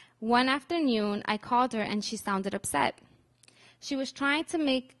 One afternoon, I called her, and she sounded upset. She was trying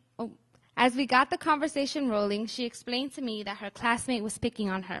to as we got the conversation rolling, she explained to me that her classmate was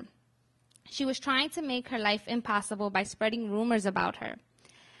picking on her. She was trying to make her life impossible by spreading rumors about her.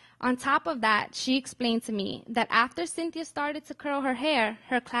 On top of that, she explained to me that after Cynthia started to curl her hair,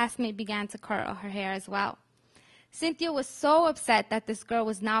 her classmate began to curl her hair as well. Cynthia was so upset that this girl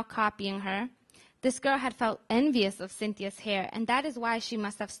was now copying her. This girl had felt envious of Cynthia's hair, and that is why she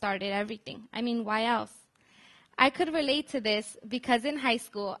must have started everything. I mean, why else? I could relate to this because in high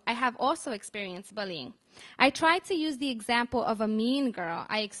school, I have also experienced bullying. I tried to use the example of a mean girl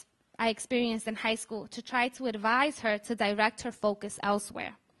I experienced in high school to try to advise her to direct her focus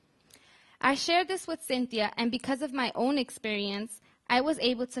elsewhere. I shared this with Cynthia, and because of my own experience, I was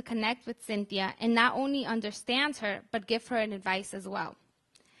able to connect with Cynthia and not only understand her, but give her an advice as well.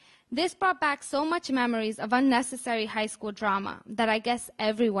 This brought back so much memories of unnecessary high school drama that I guess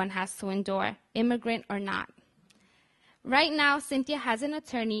everyone has to endure, immigrant or not. Right now, Cynthia has an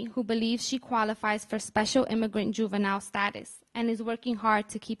attorney who believes she qualifies for special immigrant juvenile status and is working hard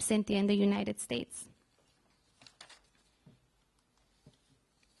to keep Cynthia in the United States.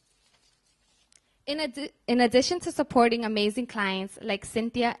 In addition to supporting amazing clients like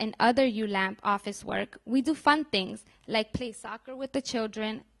Cynthia and other ULAMP office work, we do fun things like play soccer with the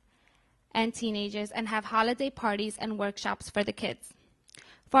children and teenagers and have holiday parties and workshops for the kids.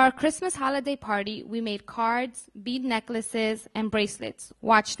 For our Christmas holiday party, we made cards, bead necklaces, and bracelets,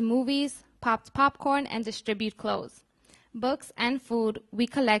 watched movies, popped popcorn, and distributed clothes. Books and food we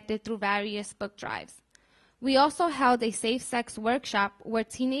collected through various book drives. We also held a safe sex workshop where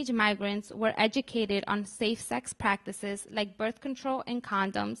teenage migrants were educated on safe sex practices like birth control and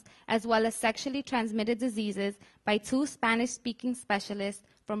condoms, as well as sexually transmitted diseases by 2 Spanish-speaking specialists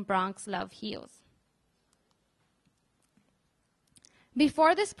from Bronx Love Heals.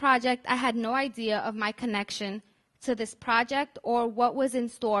 Before this project, I had no idea of my connection to this project or what was in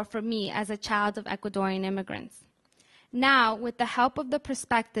store for me as a child of Ecuadorian immigrants. Now, with the help of the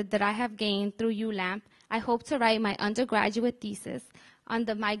perspective that I have gained through ULAMP, I hope to write my undergraduate thesis on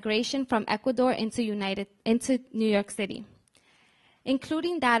the migration from Ecuador into New York City,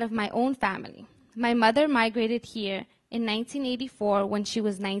 including that of my own family. My mother migrated here in 1984 when she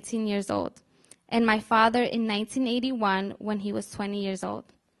was 19 years old, and my father in 1981 when he was 20 years old.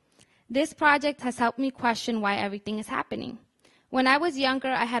 This project has helped me question why everything is happening. When I was younger,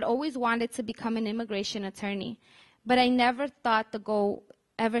 I had always wanted to become an immigration attorney, but I never thought the goal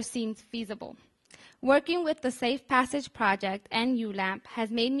ever seemed feasible. Working with the Safe Passage Project and ULAMP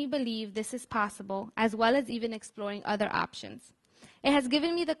has made me believe this is possible, as well as even exploring other options. It has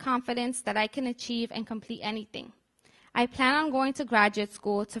given me the confidence that I can achieve and complete anything. I plan on going to graduate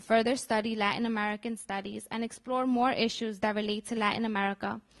school to further study Latin American studies and explore more issues that relate to Latin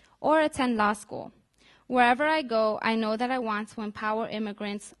America, or attend law school. Wherever I go, I know that I want to empower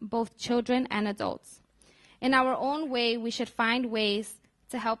immigrants, both children and adults. In our own way, we should find ways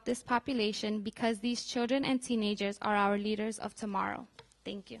to help this population because these children and teenagers are our leaders of tomorrow.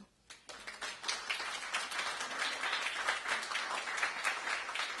 Thank you.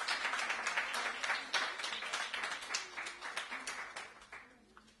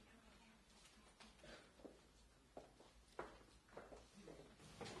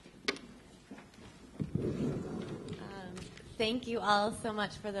 Thank you all so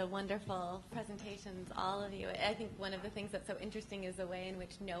much for the wonderful presentations, all of you. I think one of the things that's so interesting is the way in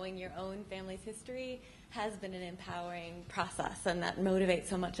which knowing your own family's history has been an empowering process, and that motivates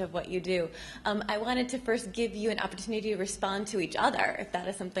so much of what you do. I wanted to first give you an opportunity to respond to each other, if that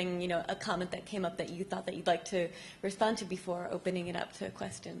is something, a comment that came up that you thought that you'd like to respond to before opening it up to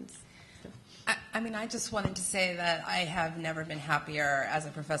questions. I just wanted to say that I have never been happier as a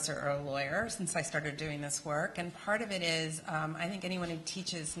professor or a lawyer since I started doing this work. And part of it is, I think anyone who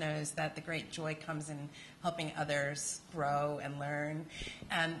teaches knows that the great joy comes in helping others grow and learn.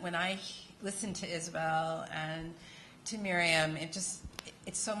 And when I listen to Isabel and to Myriam,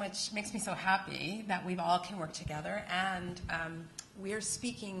 it so much makes me so happy that we all can work together. And we're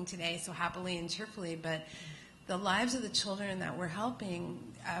speaking today so happily and cheerfully, but the lives of the children that we're helping,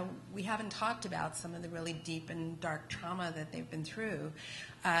 we haven't talked about some of the really deep and dark trauma that they've been through.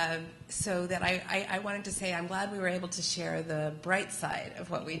 So that I wanted to say I'm glad we were able to share the bright side of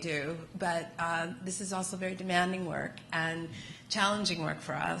what we do, but this is also very demanding work and challenging work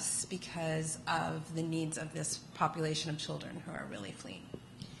for us because of the needs of this population of children who are really fleeing.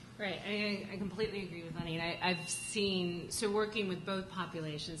 Right, I completely agree with Lenni. And I've seen, so working with both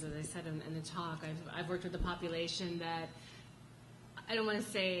populations, as I said in the talk, I've worked with a population that, I don't want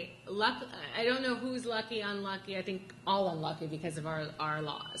to say, I don't know who's lucky, unlucky. I think all unlucky because of our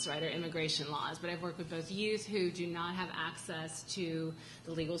laws, right, our immigration laws. But I've worked with both youth who do not have access to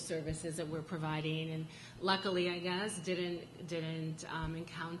the legal services that we're providing, and luckily, I guess, didn't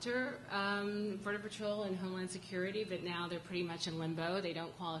encounter Border Patrol and Homeland Security, but now they're pretty much in limbo. They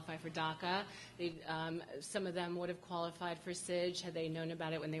don't qualify for DACA. Some of them would have qualified for SIDGE had they known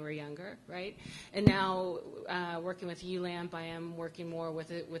about it when they were younger, right? And now, working with ULAMP, I am working more with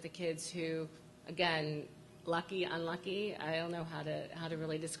the kids who, again, lucky, unlucky, I don't know how to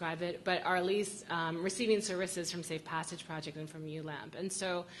really describe it, but are at least receiving services from Safe Passage Project and from ULAMP. And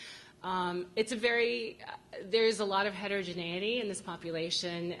so there's a lot of heterogeneity in this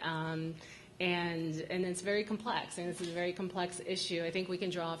population, and it's very complex, and this is a very complex issue. I think we can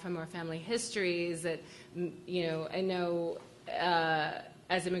draw from our family histories that, I know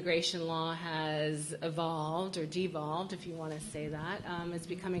as immigration law has evolved or devolved, if you want to say that, it's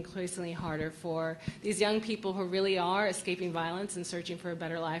becoming increasingly harder for these young people who really are escaping violence and searching for a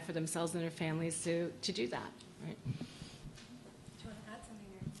better life for themselves and their families to do that, right?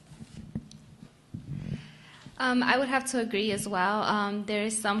 I would have to agree as well. There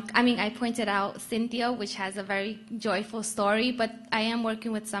is I pointed out Cynthia, which has a very joyful story, but I am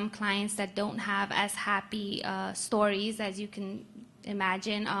working with some clients that don't have as happy stories as you can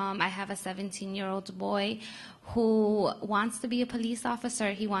imagine. I have a 17-year-old boy who wants to be a police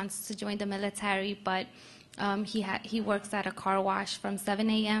officer. He wants to join the military, but he works at a car wash from 7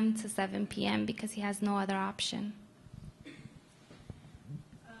 a.m. to 7 p.m. because he has no other option.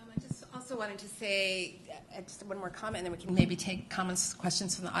 I just also wanted to say just one more comment, and then we can maybe take comments,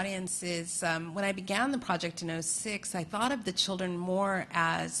 questions from the audience, is when I began the project in 2006, I thought of the children more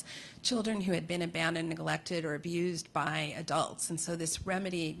as children who had been abandoned, neglected, or abused by adults. And so this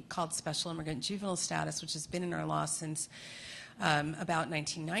remedy called Special Immigrant Juvenile Status, which has been in our law since about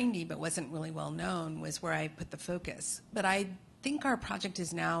 1990, but wasn't really well known, was where I put the focus. But I think our project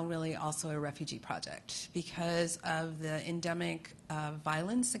is now really also a refugee project because of the endemic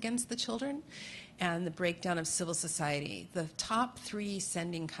violence against the children and the breakdown of civil society. The top 3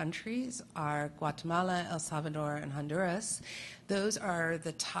 sending countries are Guatemala, El Salvador, and Honduras. Those are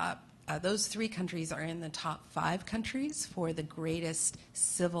the top. Those 3 countries are in the top 5 countries for the greatest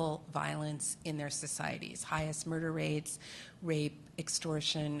civil violence in their societies, highest murder rates, rape,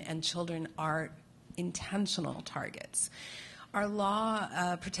 extortion, and children are intentional targets. Our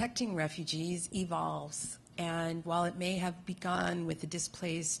law protecting refugees evolves, and while it may have begun with the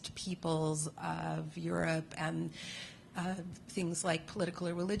displaced peoples of Europe and things like political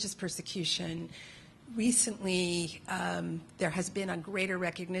or religious persecution, recently there has been a greater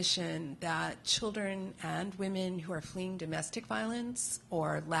recognition that children and women who are fleeing domestic violence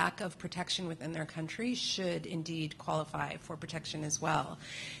or lack of protection within their country should indeed qualify for protection as well.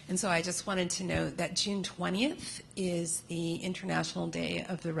 And so I just wanted to note that June 20th is the International Day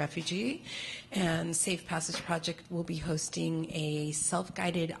of the Refugee, and Safe Passage Project will be hosting a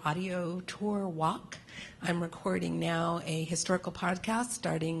self-guided audio tour walk. I'm recording now a historical podcast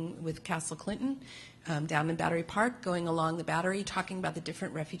starting with Castle Clinton down in Battery Park, going along the Battery, talking about the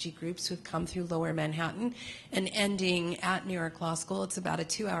different refugee groups who've come through Lower Manhattan, and ending at New York Law School. It's about a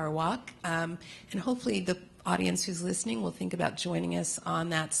 2-hour walk, and hopefully the audience who's listening will think about joining us on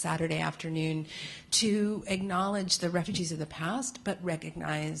that Saturday afternoon to acknowledge the refugees of the past, but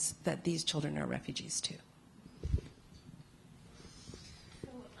recognize that these children are refugees too.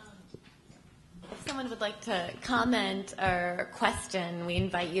 If someone would like to comment or question, we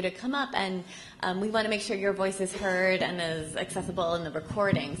invite you to come up, and we want to make sure your voice is heard and is accessible in the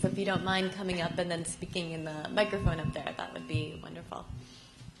recording. So if you don't mind coming up and then speaking in the microphone up there, that would be wonderful.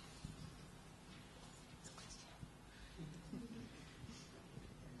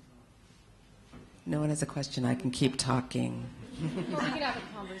 No one has a question. I can keep talking. Well, we could have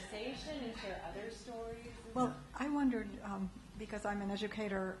a conversation and share other stories. Well, I wondered, because I'm an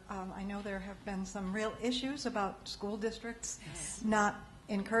educator, I know there have been some real issues about school districts not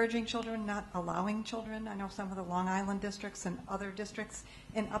encouraging children, not allowing children. I know some of the Long Island districts and other districts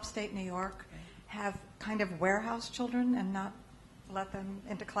in upstate New York have kind of warehoused children and not let them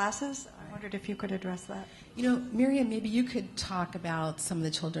into classes. I wondered if you could address that. You know, Myriam, maybe you could talk about some of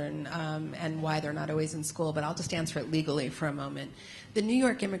the children and why they're not always in school, but I'll just answer it legally for a moment. The New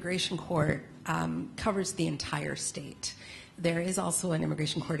York Immigration Court covers the entire state. There is also an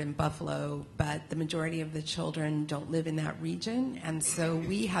immigration court in Buffalo, but the majority of the children don't live in that region, and so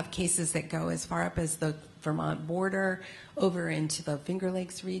we have cases that go as far up as the Vermont border, over into the Finger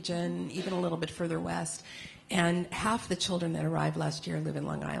Lakes region, even a little bit further west. And half the children that arrived last year live in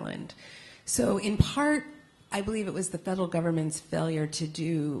Long Island. So in part, I believe it was the federal government's failure to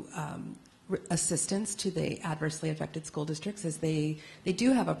do assistance to the adversely affected school districts, as they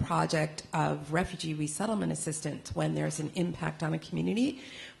do have a project of refugee resettlement assistance when there's an impact on a community.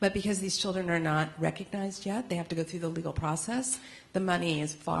 But because these children are not recognized yet, they have to go through the legal process. The money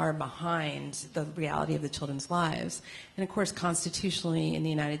is far behind the reality of the children's lives. And of course, constitutionally in the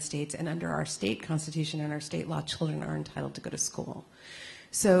United States and under our state constitution and our state law, children are entitled to go to school.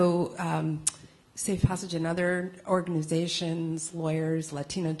 So Safe Passage and other organizations, lawyers,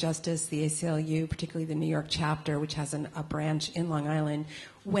 Latino Justice, the ACLU, particularly the New York chapter, which has a branch in Long Island,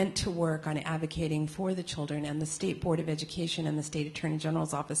 went to work on advocating for the children, and the State Board of Education and the State Attorney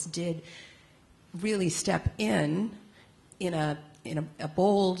General's office did really step in a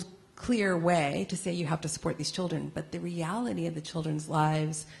bold, clear way to say you have to support these children. But the reality of the children's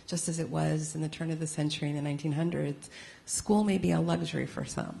lives, just as it was in the turn of the century in the 1900s, school may be a luxury for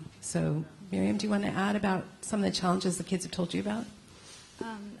some. So, Myriam, do you want to add about some of the challenges the kids have told you about?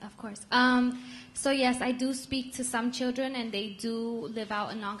 Of course. So yes, I do speak to some children, and they do live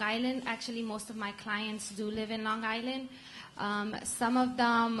out in Long Island. Actually, most of my clients do live in Long Island. Some of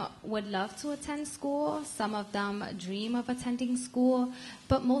them would love to attend school. Some of them dream of attending school,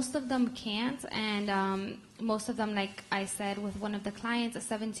 but most of them can't. And most of them, like I said, with one of the clients, a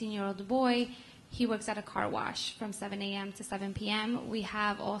 17-year-old boy, he works at a car wash from 7 a.m. to 7 p.m. We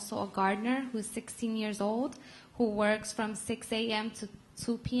have also a gardener who's 16 years old who works from 6 a.m. to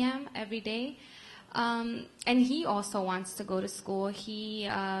 2 p.m. every day. And he also wants to go to school. He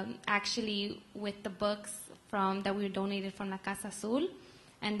actually, with the books that we were donated from La Casa Azul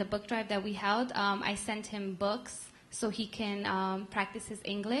and the book drive that we held, I sent him books so he can practice his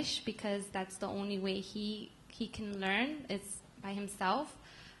English, because that's the only way he can learn. It's by himself.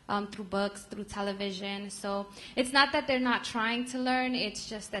 Through books, through television. So it's not that they're not trying to learn, it's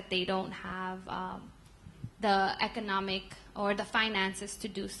just that they don't have the economic or the finances to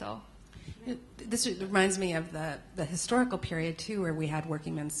do so. This reminds me of the historical period, too, where we had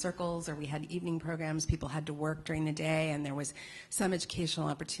working men's circles, or we had evening programs. People had to work during the day, and there was some educational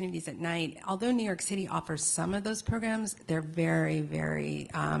opportunities at night. Although New York City offers some of those programs, they're very, very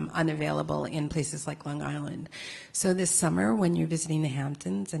unavailable in places like Long Island. So this summer, when you're visiting the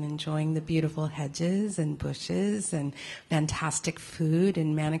Hamptons and enjoying the beautiful hedges and bushes and fantastic food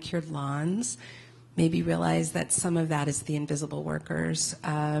and manicured lawns, maybe realize that some of that is the invisible workers,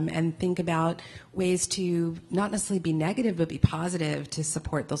 and think about ways to not necessarily be negative, but be positive to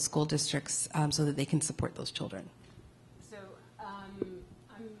support those school districts so that they can support those children. So I'm going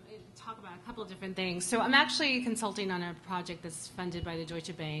to talk about a couple of different different things. So I'm actually consulting on a project that's funded by the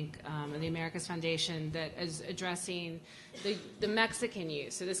Deutsche Bank and the Americas Foundation that is addressing the Mexican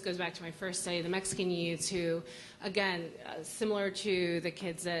youth. So this goes back to my first study, the Mexican youth who, again, similar to the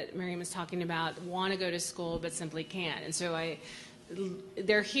kids that Myriam was talking about, want to go to school but simply can't. And so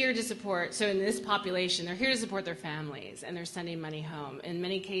they're here to support, so in this population, they're here to support their families, and they're sending money home. In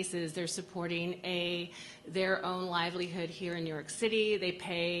many cases, they're supporting their own livelihood here in New York City. They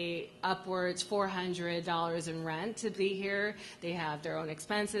pay upwards $400 in rent to be here. They have their own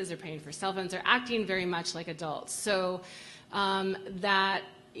expenses. They're paying for cell phones. They're acting very much like adults. So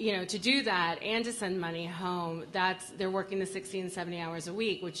to do that and to send money home, they're working the 60 and 70 hours a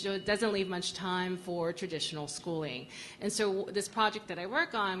week, which doesn't leave much time for traditional schooling. And so this project that I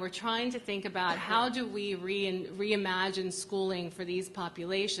work on, we're trying to think about how do we reimagine schooling for these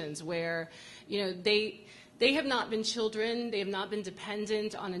populations where, they have not been children, they have not been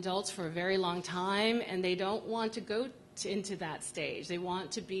dependent on adults for a very long time, and they don't want to go into that stage. They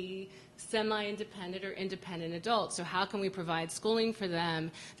want to be semi-independent or independent adults. So how can we provide schooling for them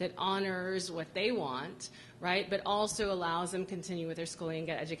that honors what they want, right, but also allows them to continue with their schooling and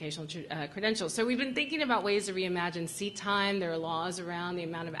get educational credentials? So we've been thinking about ways to reimagine seat time. There are laws around the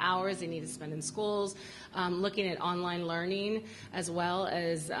amount of hours they need to spend in schools, looking at online learning as well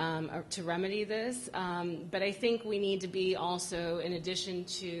as to remedy this. But I think we need to be also, in addition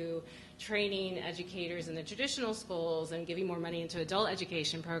to training educators in the traditional schools and giving more money into adult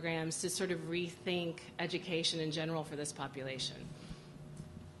education programs, to sort of rethink education in general for this population.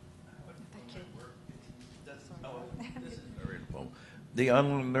 Thank you. This is very important. The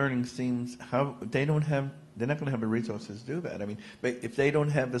online learning seems they're not going to have the resources to do that. I mean, but if they don't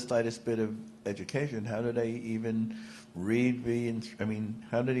have the slightest bit of education, how do they even read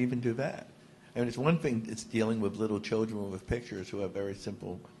how do they even do that? I mean, it's one thing, it's dealing with little children with pictures who have very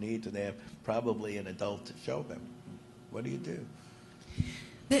simple needs, and they have probably an adult to show them. What do you do?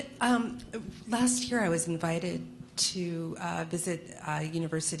 Last year I was invited to visit a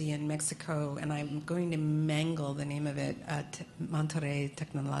university in Mexico, and I'm going to mangle the name of it, Monterrey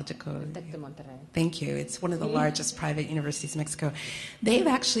Tecnológico. Thank you. It's one of the largest private universities in Mexico. They've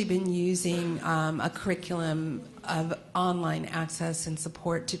actually been using a curriculum of online access and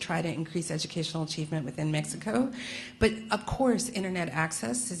support to try to increase educational achievement within Mexico. But of course, internet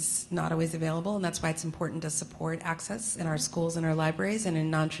access is not always available, and that's why it's important to support access in our schools and our libraries and in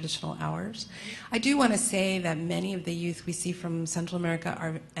non-traditional hours. I do want to say that many of the youth we see from Central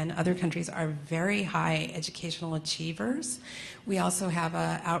America and other countries are very high educational achievers. We also have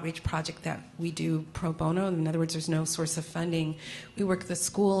an outreach project that we do pro bono. In other words, there's no source of funding. We work with a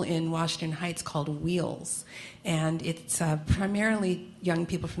school in Washington Heights called Wheels, and it's primarily young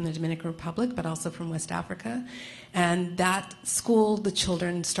people from the Dominican Republic, but also from West Africa. And that school, the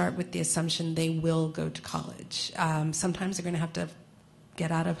children start with the assumption they will go to college. Sometimes they're going to have to get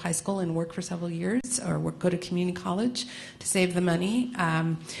out of high school and work for several years, or go to community college to save the money.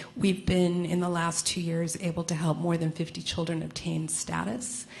 We've been, in the last 2 years, able to help more than 50 children obtain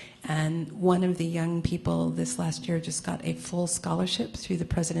status. And one of the young people this last year just got a full scholarship through the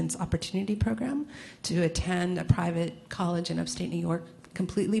President's Opportunity Program to attend a private college in upstate New York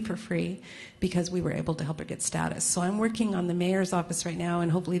completely for free because we were able to help her get status. So I'm working on the mayor's office right now,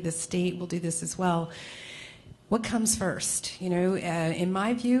 and hopefully the state will do this as well. What comes first? In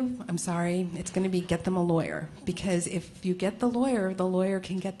my view, I'm sorry, it's going to be get them a lawyer. Because if you get the lawyer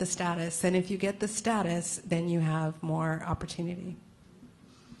can get the status. And if you get the status, then you have more opportunity.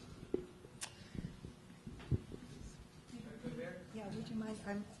 Yeah, would you mind?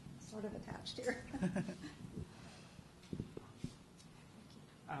 I'm sort of attached here.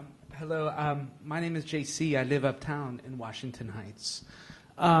 Hello, my name is JC. I live uptown in Washington Heights.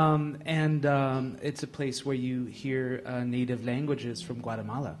 It's a place where you hear native languages from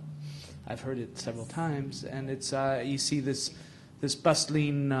Guatemala. I've heard it several times, and it's you see this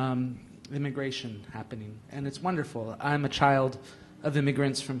bustling immigration happening, and it's wonderful. I'm a child of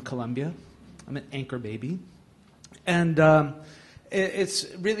immigrants from Colombia. I'm an anchor baby, and it's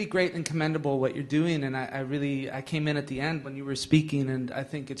really great and commendable what you're doing. And I came in at the end when you were speaking, and I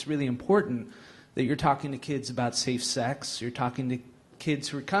think it's really important that you're talking to kids about safe sex. You're talking to kids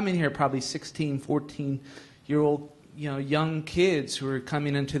who are coming here, probably 16, 14-year-old, young kids who are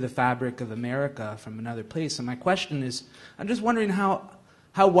coming into the fabric of America from another place. And my question is, I'm just wondering how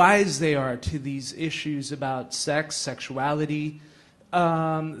wise they are to these issues about sex, sexuality,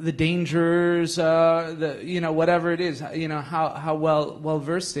 the dangers, whatever it is, how well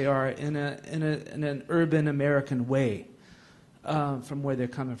versed they are in an urban American way from where they're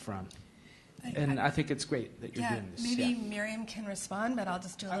coming from. And I think it's great that you're doing this. Maybe Myriam can respond, but I'll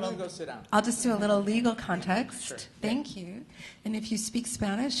just do a I'm little. going to go sit down. I'll just do a little legal context. Sure. Thank you. And if you speak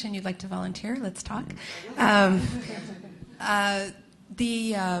Spanish and you'd like to volunteer, let's talk.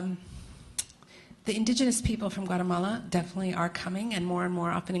 The indigenous people from Guatemala definitely are coming, and more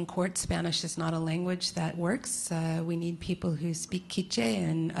often in court. Spanish is not a language that works. We need people who speak Quiche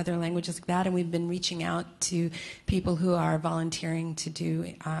and other languages like that, and we've been reaching out to people who are volunteering to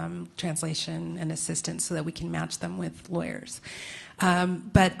do translation and assistance so that we can match them with lawyers.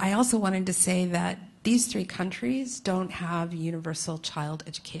 But I also wanted to say that these three countries don't have universal child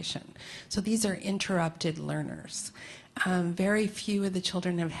education. So these are interrupted learners. Very few of the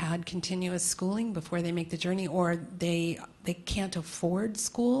children have had continuous schooling before they make the journey, or they can't afford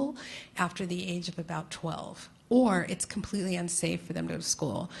school after the age of about 12, or it's completely unsafe for them to go to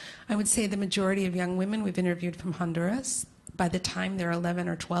school. I would say the majority of young women we've interviewed from Honduras, by the time they're 11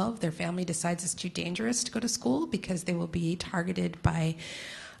 or 12, their family decides it's too dangerous to go to school because they will be targeted by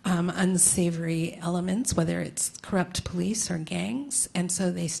unsavory elements, whether it's corrupt police or gangs, and so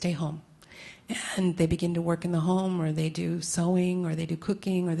they stay home. And they begin to work in the home, or they do sewing, or they do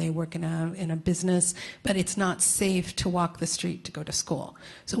cooking, or they work in a business, but it's not safe to walk the street to go to school.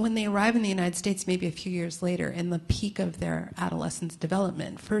 So when they arrive in the United States, maybe a few years later, in the peak of their adolescence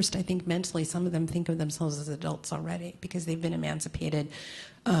development, first, I think mentally some of them think of themselves as adults already because they've been emancipated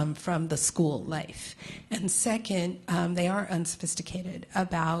from the school life. And second, they are unsophisticated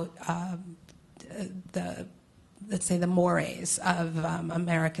about let's say, the mores of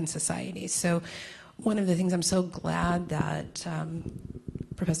American society. So one of the things I'm so glad that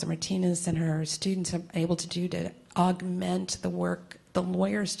Professor Martinez and her students are able to do to augment the work the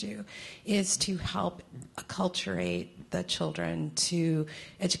lawyers do is to help acculturate the children to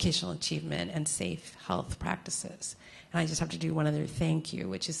educational achievement and safe health practices. And I just have to do one other thank you,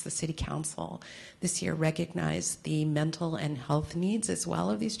 which is the City Council this year recognized the mental and health needs as well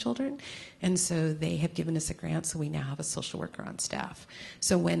of these children. And so they have given us a grant, so we now have a social worker on staff.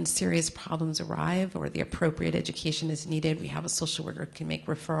 So when serious problems arrive or the appropriate education is needed, we have a social worker who can make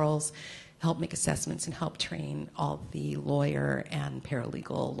referrals, help make assessments, and help train all the lawyer and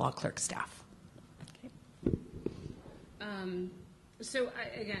paralegal law clerk staff. Okay. So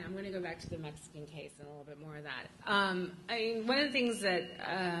again, I'm going to go back to the Mexican case and a little bit more of that. I mean, one of the things that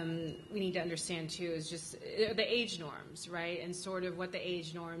we need to understand too is just the age norms, right? And sort of what the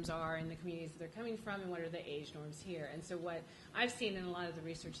age norms are in the communities that they're coming from, and what are the age norms here. And so what I've seen in a lot of the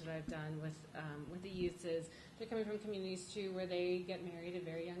research that I've done with the youth is they're coming from communities too where they get married at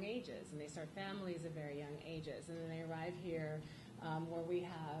very young ages, and they start families at very young ages, and then they arrive here where we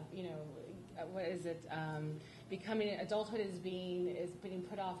have, you know, what is it? Becoming adulthood is being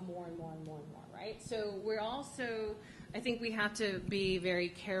put off more and more and more and more, right? So we're also, I think we have to be very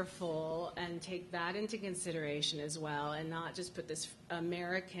careful and take that into consideration as well, and not just put this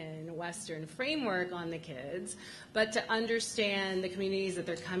American Western framework on the kids, but to understand the communities that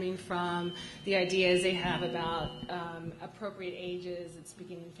they're coming from, the ideas they have about appropriate ages and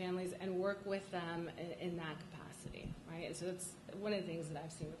speaking in families, and work with them in that capacity, right? And so that's one of the things that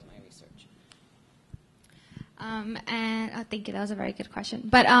I've seen with my research. And thank you. That was a very good question.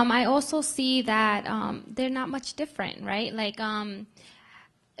 But I also see that they're not much different, right? Like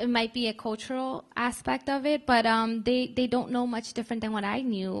it might be a cultural aspect of it, but they don't know much different than what I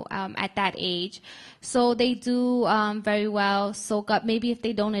knew at that age. So they do very well soak up. Maybe if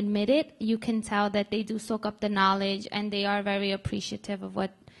they don't admit it, you can tell that they do soak up the knowledge, and they are very appreciative of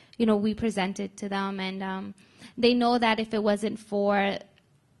what we presented to them, and they know that if it wasn't for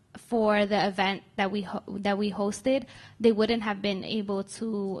the event that we hosted, they wouldn't have been able to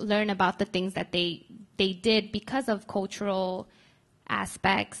learn about the things that they did because of cultural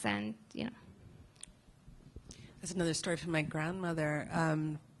aspects, and That's another story from my grandmother.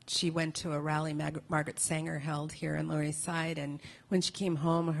 She went to a rally Margaret Sanger held here in Lower East Side, and when she came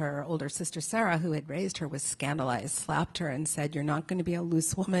home, her older sister Sarah, who had raised her, was scandalized, slapped her, and said, "You're not going to be a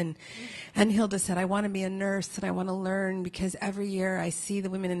loose woman." And Hilda said, "I want to be a nurse, and I want to learn, because every year I see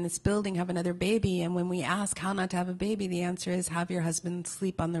the women in this building have another baby, and when we ask how not to have a baby, the answer is have your husband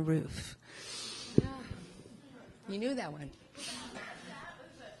sleep on the roof." Yeah. You knew that one.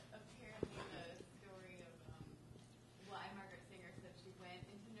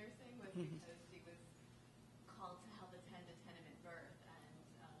 Because she was called to help attend a tenement birth and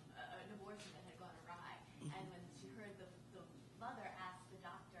an abortion that had gone awry. And when she heard the mother ask the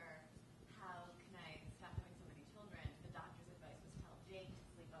doctor, "How can I stop having so many children?" the doctor's advice was tell Jake to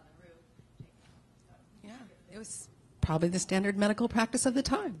sleep on the roof. Yeah, it was probably the standard medical practice of the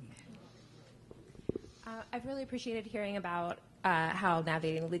time. I've really appreciated hearing about how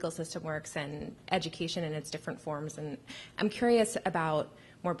navigating the legal system works and education in its different forms. And I'm curious about,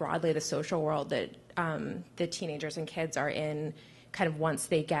 more broadly, the social world that the teenagers and kids are in kind of once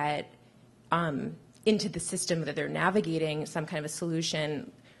they get into the system that they're navigating some kind of a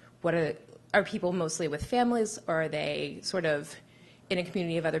solution. What are people mostly with families, or are they sort of in a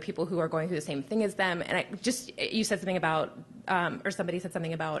community of other people who are going through the same thing as them? And you said something about, or somebody said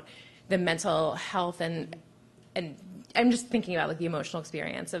something about the mental health, and I'm just thinking about like the emotional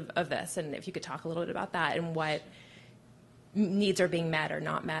experience of this, and if you could talk a little bit about that and what needs are being met or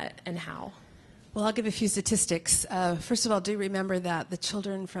not met and how. Well, I'll give a few statistics. First of all, do remember that the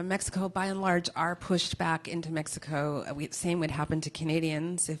children from Mexico, by and large, are pushed back into Mexico. Same would happen to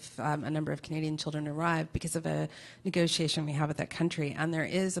Canadians if a number of Canadian children arrive because of a negotiation we have with that country. And there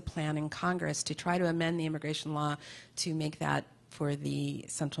is a plan in Congress to try to amend the immigration law to make that for the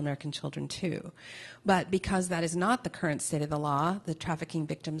Central American children too. But because that is not the current state of the law, the Trafficking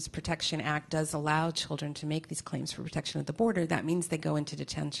Victims Protection Act does allow children to make these claims for protection at the border. That means they go into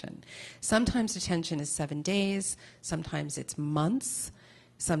detention. Sometimes detention is 7 days, sometimes it's months,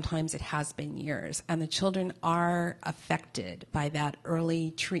 sometimes it has been years. And the children are affected by that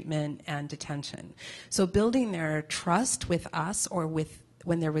early treatment and detention. So building their trust with us or with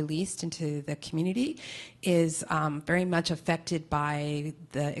when they're released into the community is very much affected by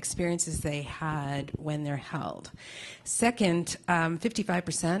the experiences they had when they're held. Second,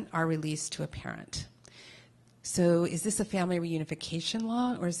 55% are released to a parent. So is this a family reunification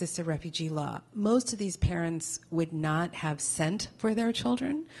law or is this a refugee law? Most of these parents would not have sent for their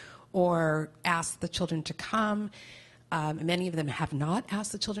children or asked the children to come. Many of them have not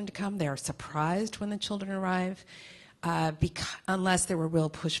asked the children to come. They are surprised when the children arrive. Unless there were real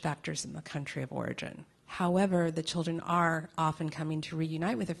push factors in the country of origin. However, the children are often coming to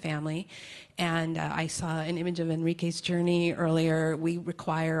reunite with a family, and I saw an image of Enrique's journey earlier. We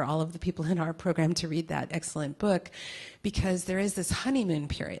require all of the people in our program to read that excellent book because there is this honeymoon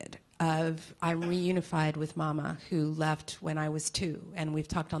period of I'm reunified with Mama who left when I was 2, and we've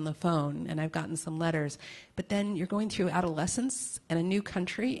talked on the phone, and I've gotten some letters. But then you're going through adolescence and a new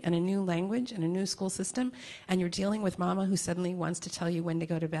country and a new language and a new school system, and you're dealing with Mama who suddenly wants to tell you when to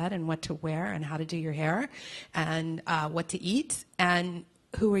go to bed and what to wear and how to do your hair and what to eat. And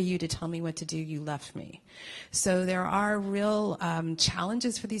who are you to tell me what to do? You left me. So there are real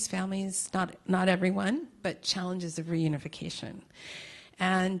challenges for these families, not everyone, but challenges of reunification.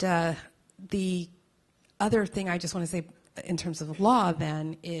 And the other thing I just want to say in terms of law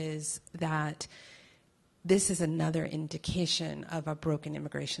then is that this is another indication of a broken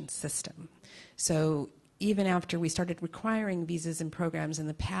immigration system. So even after we started requiring visas and programs in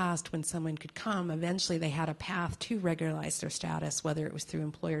the past when someone could come, eventually they had a path to regularize their status, whether it was through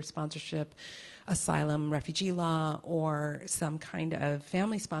employer sponsorship, asylum, refugee law, or some kind of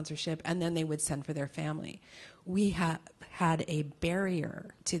family sponsorship, and then they would send for their family. We have had a barrier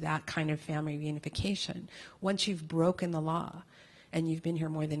to that kind of family reunification. Once you've broken the law and you've been here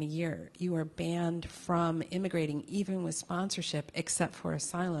more than a year, you are banned from immigrating, even with sponsorship, except for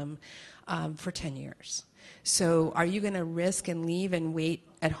asylum, for 10 years. So are you going to risk and leave and wait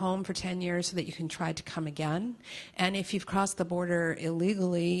at home for 10 years so that you can try to come again? And if you've crossed the border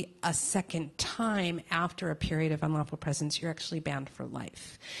illegally a second time after a period of unlawful presence, you're actually banned for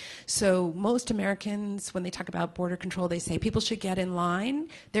life. So most Americans, when they talk about border control, they say people should get in line.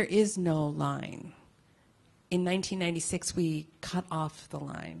 There is no line. In 1996, we cut off the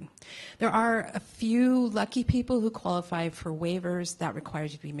line. There are a few lucky people who qualify for waivers that require you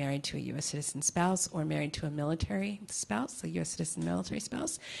to be married to a U.S. citizen spouse or married to a military spouse, a U.S. citizen military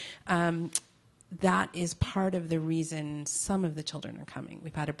spouse. That is part of the reason some of the children are coming.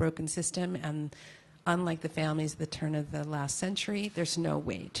 We've had a broken system, and unlike the families at the turn of the last century, there's no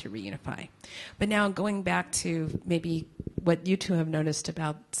way to reunify. But now going back to maybe what you two have noticed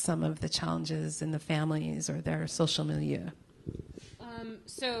about some of the challenges in the families or their social milieu.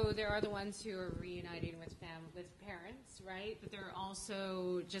 So there are the ones who are reuniting with parents, right? But there are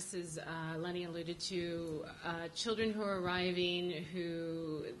also, just as Lenni alluded to, children who are arriving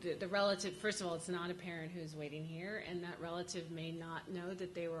who the relative, first of all, it's not a parent who's waiting here, and that relative may not know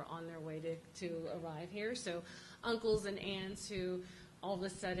that they were on their way to arrive here. So uncles and aunts who all of a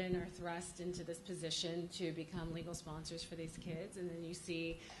sudden are thrust into this position to become legal sponsors for these kids, and then you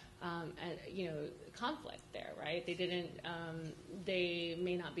see conflict there, right? They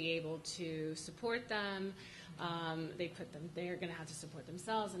may not be able to support them. They're going to have to support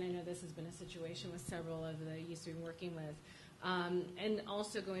themselves, and I know this has been a situation with several of the youth we've been working with. And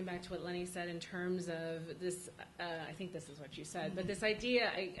also going back to what Lenni said in terms of this, I think this is what you said, but this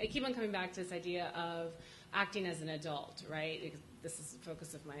idea, I keep on coming back to this idea of acting as an adult, right? This is the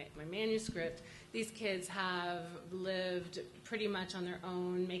focus of my manuscript. These kids have lived pretty much on their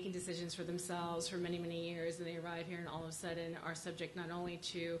own, making decisions for themselves for many, many years, and they arrive here and all of a sudden are subject not only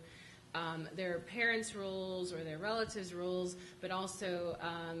to their parents' rules or their relatives' rules, but also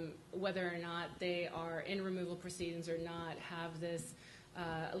whether or not they are in removal proceedings or not, have this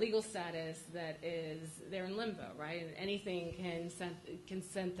legal status that is, they're in limbo, right? And anything can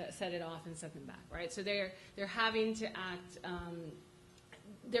set it off and set them back, right? So they're having to act,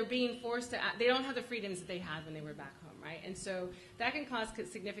 they're being forced to act, they don't have the freedoms that they had when they were back home, right? And so that can cause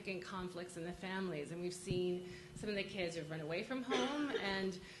significant conflicts in the families. And we've seen some of the kids who've run away from home,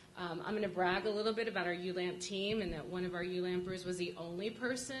 and I'm going to brag a little bit about our ULAMP team, and that one of our ULAMPers was the only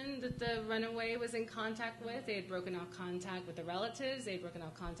person that the runaway was in contact with. They had broken off contact with the relatives. They had broken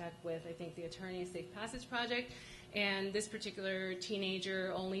off contact with, I think, the Attorney Safe Passage Project. And this particular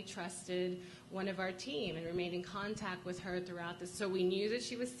teenager only trusted one of our team and remained in contact with her throughout this. So we knew that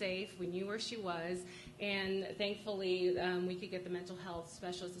she was safe. We knew where she was. And thankfully, we could get the mental health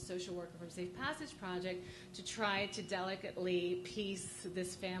specialist, the social worker from Safe Passage Project, to try to delicately piece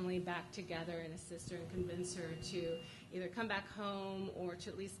this family back together and assist her and convince her to either come back home or to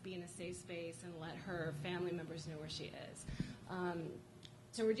at least be in a safe space and let her family members know where she is.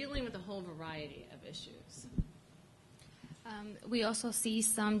 So we're dealing with a whole variety of issues. We also see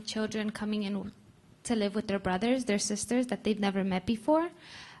some children coming in to live with their brothers, their sisters that they've never met before.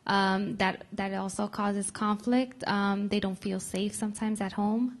 That also causes conflict. They don't feel safe sometimes at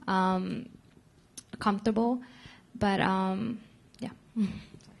home, comfortable. But yeah.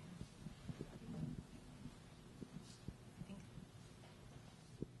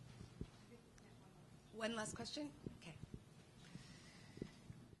 One last question? Okay.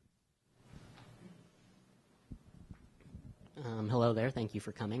 Hello there. Thank you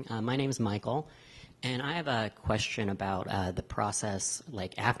for coming. My name is Michael, and I have a question about the process,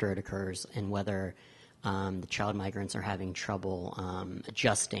 like after it occurs, and whether the child migrants are having trouble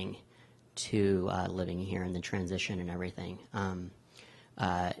adjusting to living here and the transition and everything,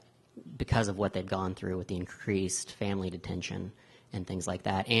 because of what they've gone through with the increased family detention and things like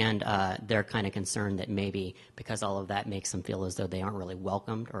that. And they're kind of concerned that maybe because all of that makes them feel as though they aren't really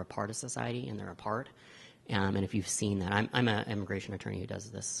welcomed or a part of society, and they're apart. And if you've seen that, I'm an immigration attorney who does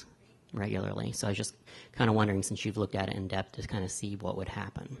this regularly. So I was just kind of wondering, since you've looked at it in depth, to kind of see what would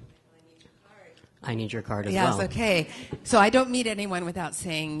happen. I need your card as well. Yes, okay. So I don't meet anyone without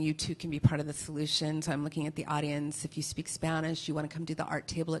saying you too can be part of the solution. So I'm looking at the audience. If you speak Spanish, you want to come do the art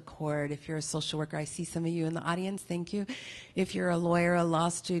table at court. If you're a social worker, I see some of you in the audience. Thank you. If you're a lawyer, a law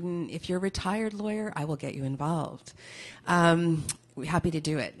student, if you're a retired lawyer, I will get you involved. We're happy to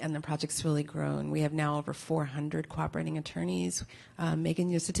do it, and the project's really grown. We have now over 400 cooperating attorneys. Megan,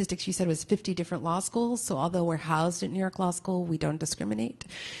 your statistics you said was 50 different law schools, so although we're housed at New York Law School, we don't discriminate.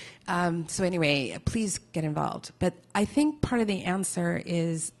 So anyway, please get involved. But I think part of the answer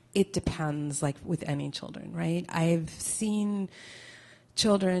is it depends, like with any children, right? I've seen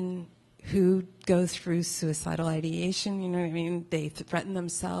children who go through suicidal ideation, you know what I mean? They threaten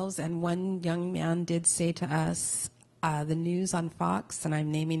themselves, and one young man did say to us, the news on Fox, and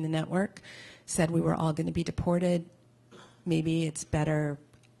I'm naming the network, said we were all going to be deported. Maybe it's better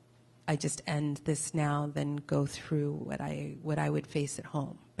I just end this now than go through what I would face at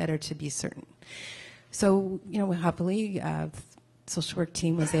home. Better to be certain. So, you know, happily, social work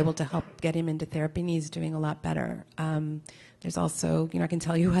team was able to help get him into therapy, and he's doing a lot better. There's also, you know, I can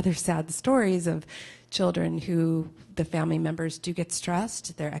tell you other sad stories of children who the family members do get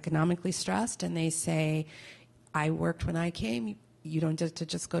stressed. They're economically stressed, and they say, I worked when I came. You don't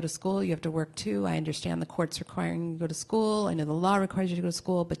just go to school. You have to work too. I understand the court's requiring you to go to school. I know the law requires you to go to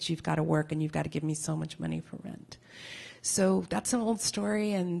school, but you've got to work and you've got to give me so much money for rent. So that's an old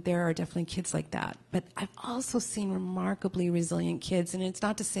story, and there are definitely kids like that. But I've also seen remarkably resilient kids, and it's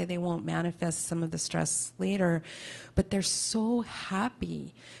not to say they won't manifest some of the stress later, but they're so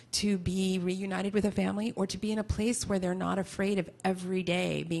happy to be reunited with a family or to be in a place where they're not afraid of every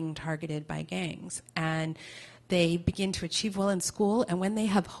day being targeted by gangs. And they begin to achieve well in school, and when they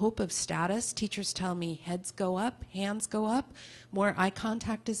have hope of status, teachers tell me heads go up, hands go up, more eye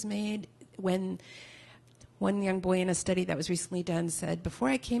contact is made. When one young boy in a study that was recently done said, before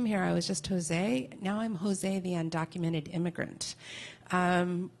I came here, I was just Jose. Now I'm Jose, the undocumented immigrant.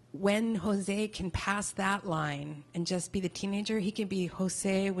 When Jose can pass that line and just be the teenager, he can be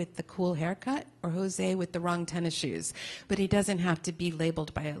Jose with the cool haircut or Jose with the wrong tennis shoes, but he doesn't have to be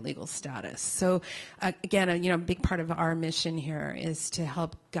labeled by a legal status. So again, you know, a big part of our mission here is to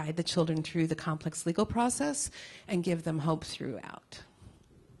help guide the children through the complex legal process and give them hope throughout.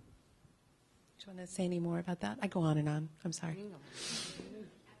 want to say any more about that? I go on and on. I'm sorry.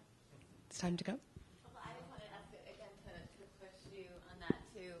 It's time to go. Well, I just want to ask again to push you on that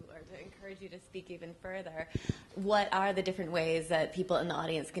too, or to encourage you to speak even further. What are the different ways that people in the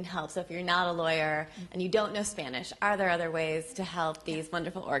audience can help? So if you're not a lawyer and you don't know Spanish, are there other ways to help these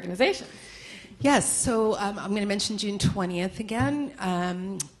wonderful organizations? Yes, so I'm going to mention June 20th again.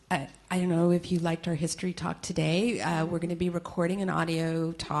 I don't know if you liked our history talk today. We're going to be recording an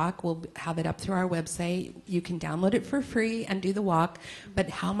audio talk. We'll have it up through our website. You can download it for free and do the walk. But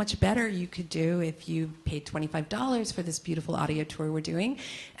how much better you could do if you paid $25 for this beautiful audio tour we're doing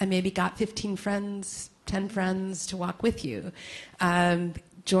and maybe got 15 friends, 10 friends to walk with you.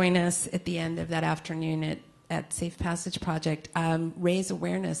 Join us at the end of that afternoon at Safe Passage Project. Raise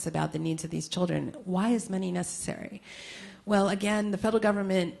awareness about the needs of these children. Why is money necessary? Well, again, the federal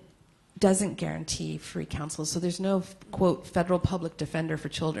government doesn't guarantee free counsel, so there's no, quote, federal public defender for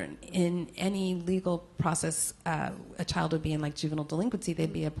children. In any legal process, a child would be in like juvenile delinquency,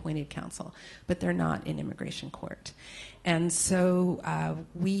 they'd be appointed counsel, but they're not in immigration court. And so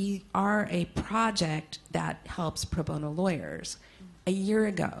we are a project that helps pro bono lawyers. A year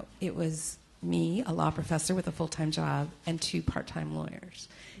ago, it was me, a law professor with a full-time job, and 2 part-time lawyers.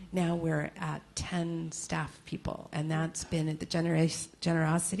 Now we're at 10 staff people, and that's been at the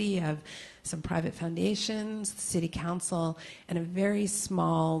generosity of some private foundations, the city council, and a very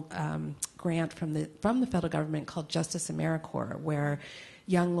small grant from the federal government called Justice AmeriCorps, where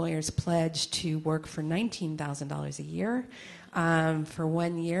young lawyers pledge to work for $19,000 a year for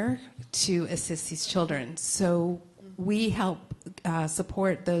 1 year to assist these children. So we help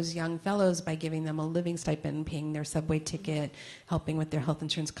support those young fellows by giving them a living stipend, paying their subway ticket, helping with their health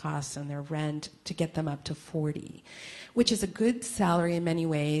insurance costs and their rent to get them up to 40, which is a good salary in many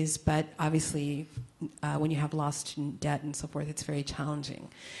ways, but obviously when you have lost student debt and so forth, it's very challenging.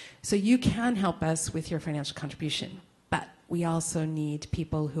 So you can help us with your financial contribution, but we also need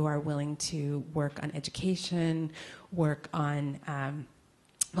people who are willing to work on education, work on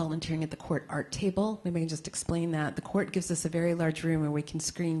volunteering at the court art table. Maybe I can just explain that. The court gives us a very large room where we can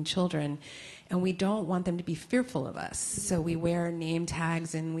screen children, and we don't want them to be fearful of us. So we wear name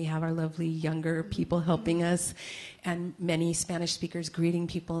tags, and we have our lovely younger people helping us, and many Spanish speakers greeting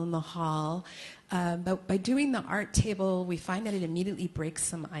people in the hall. But by doing the art table, we find that it immediately breaks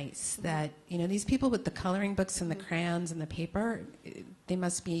some ice. That, you know, these people with the coloring books and the crayons and the paper, they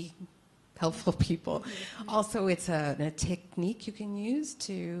must be helpful people. Also, it's a technique you can use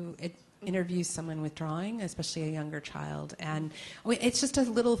to interview someone with drawing, especially a younger child. And it's just a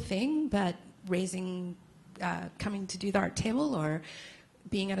little thing, but coming to do the art table, or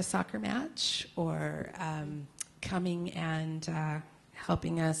being at a soccer match, or coming and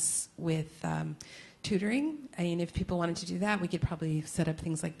helping us with tutoring. I mean, if people wanted to do that, we could probably set up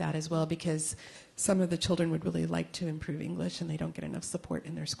things like that as well, because some of the children would really like to improve English and they don't get enough support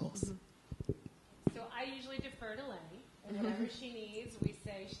in their schools. So I usually defer to Lenni, and whatever she needs, we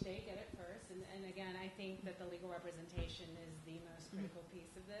say they get it first. And again, I think that the legal representation is the most critical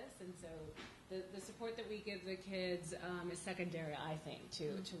piece of this, and so the support that we give the kids is secondary, I think,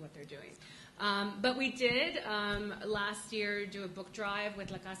 to what they're doing. But we did last year do a book drive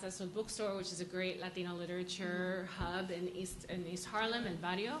with La Casa Azul Bookstore, which is a great Latino literature hub in East Harlem and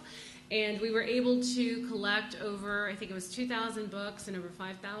Barrio. And we were able to collect over, I think it was 2,000 books and over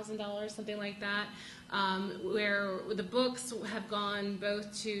 $5,000, something like that, where the books have gone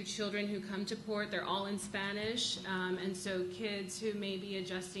both to children who come to court. They're all in Spanish, and so kids who may be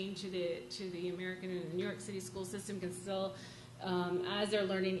adjusting to the American and New York City school system can still, as they're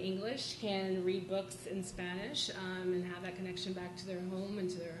learning English, can read books in Spanish and have that connection back to their home and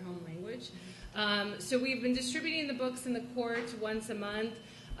to their home language. So we've been distributing the books in the court once a month.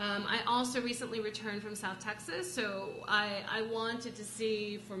 I also recently returned from South Texas, so I wanted to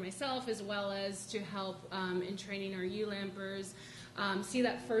see for myself, as well as to help in training our ULAMPers, see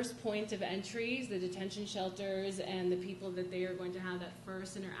that first point of entries, the detention shelters, and the people that they are going to have that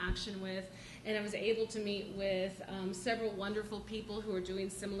first interaction with. And I was able to meet with several wonderful people who are doing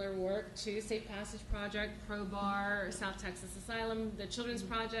similar work to Safe Passage Project, Pro Bar, South Texas Asylum, the Children's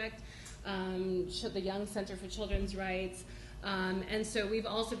Project, the Young Center for Children's Rights. And so we've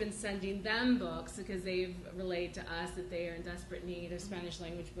also been sending them books because they've relayed to us that they are in desperate need of Spanish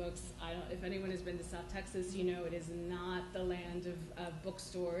language books. If anyone has been to South Texas, you know it is not the land of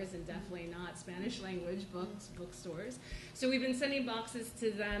bookstores, and definitely not Spanish language bookstores. So we've been sending boxes to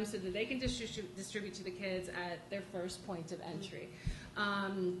them so that they can distribute to the kids at their first point of entry.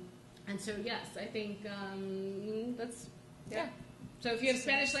 And so yes, I think that's, yeah. So if you have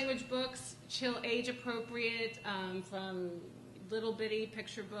Spanish language books, age appropriate, from little bitty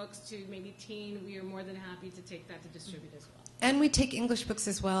picture books to maybe teen, we are more than happy to take that to distribute as well. And we take English books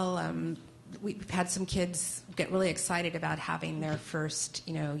as well. We've had some kids get really excited about having their first,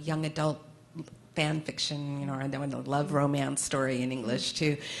 young adult fan fiction, or the love romance story in English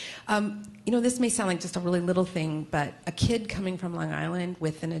too. This may sound like just a really little thing, but a kid coming from Long Island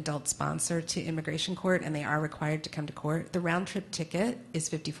with an adult sponsor to immigration court, and they are required to come to court, the round trip ticket is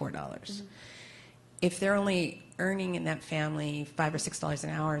 $54. Mm-hmm. If they're only earning in that family $5 or $6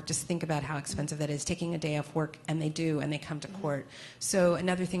 an hour, just think about how expensive that is, taking a day off work, and they come to court. So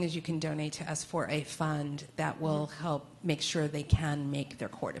another thing is you can donate to us for a fund that will help make sure they can make their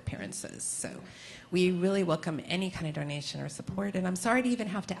court appearances. So we really welcome any kind of donation or support, and I'm sorry to even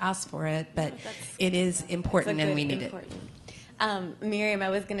have to ask for it, but it is important and we need it. Myriam, I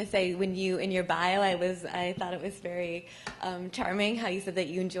was going to say, when you, in your bio, I thought it was very charming how you said that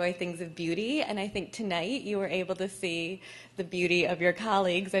you enjoy things of beauty, and I think tonight you were able to see the beauty of your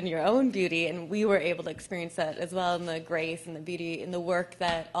colleagues and your own beauty, and we were able to experience that as well, in the grace and the beauty and the work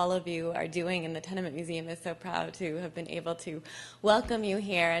that all of you are doing, and the Tenement Museum is so proud to have been able to welcome you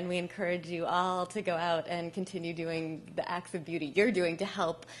here, and we encourage you all to go out and continue doing the acts of beauty you're doing to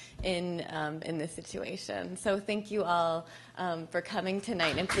help in this situation. So thank you all for coming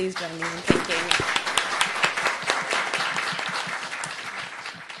tonight, and please join me in thanking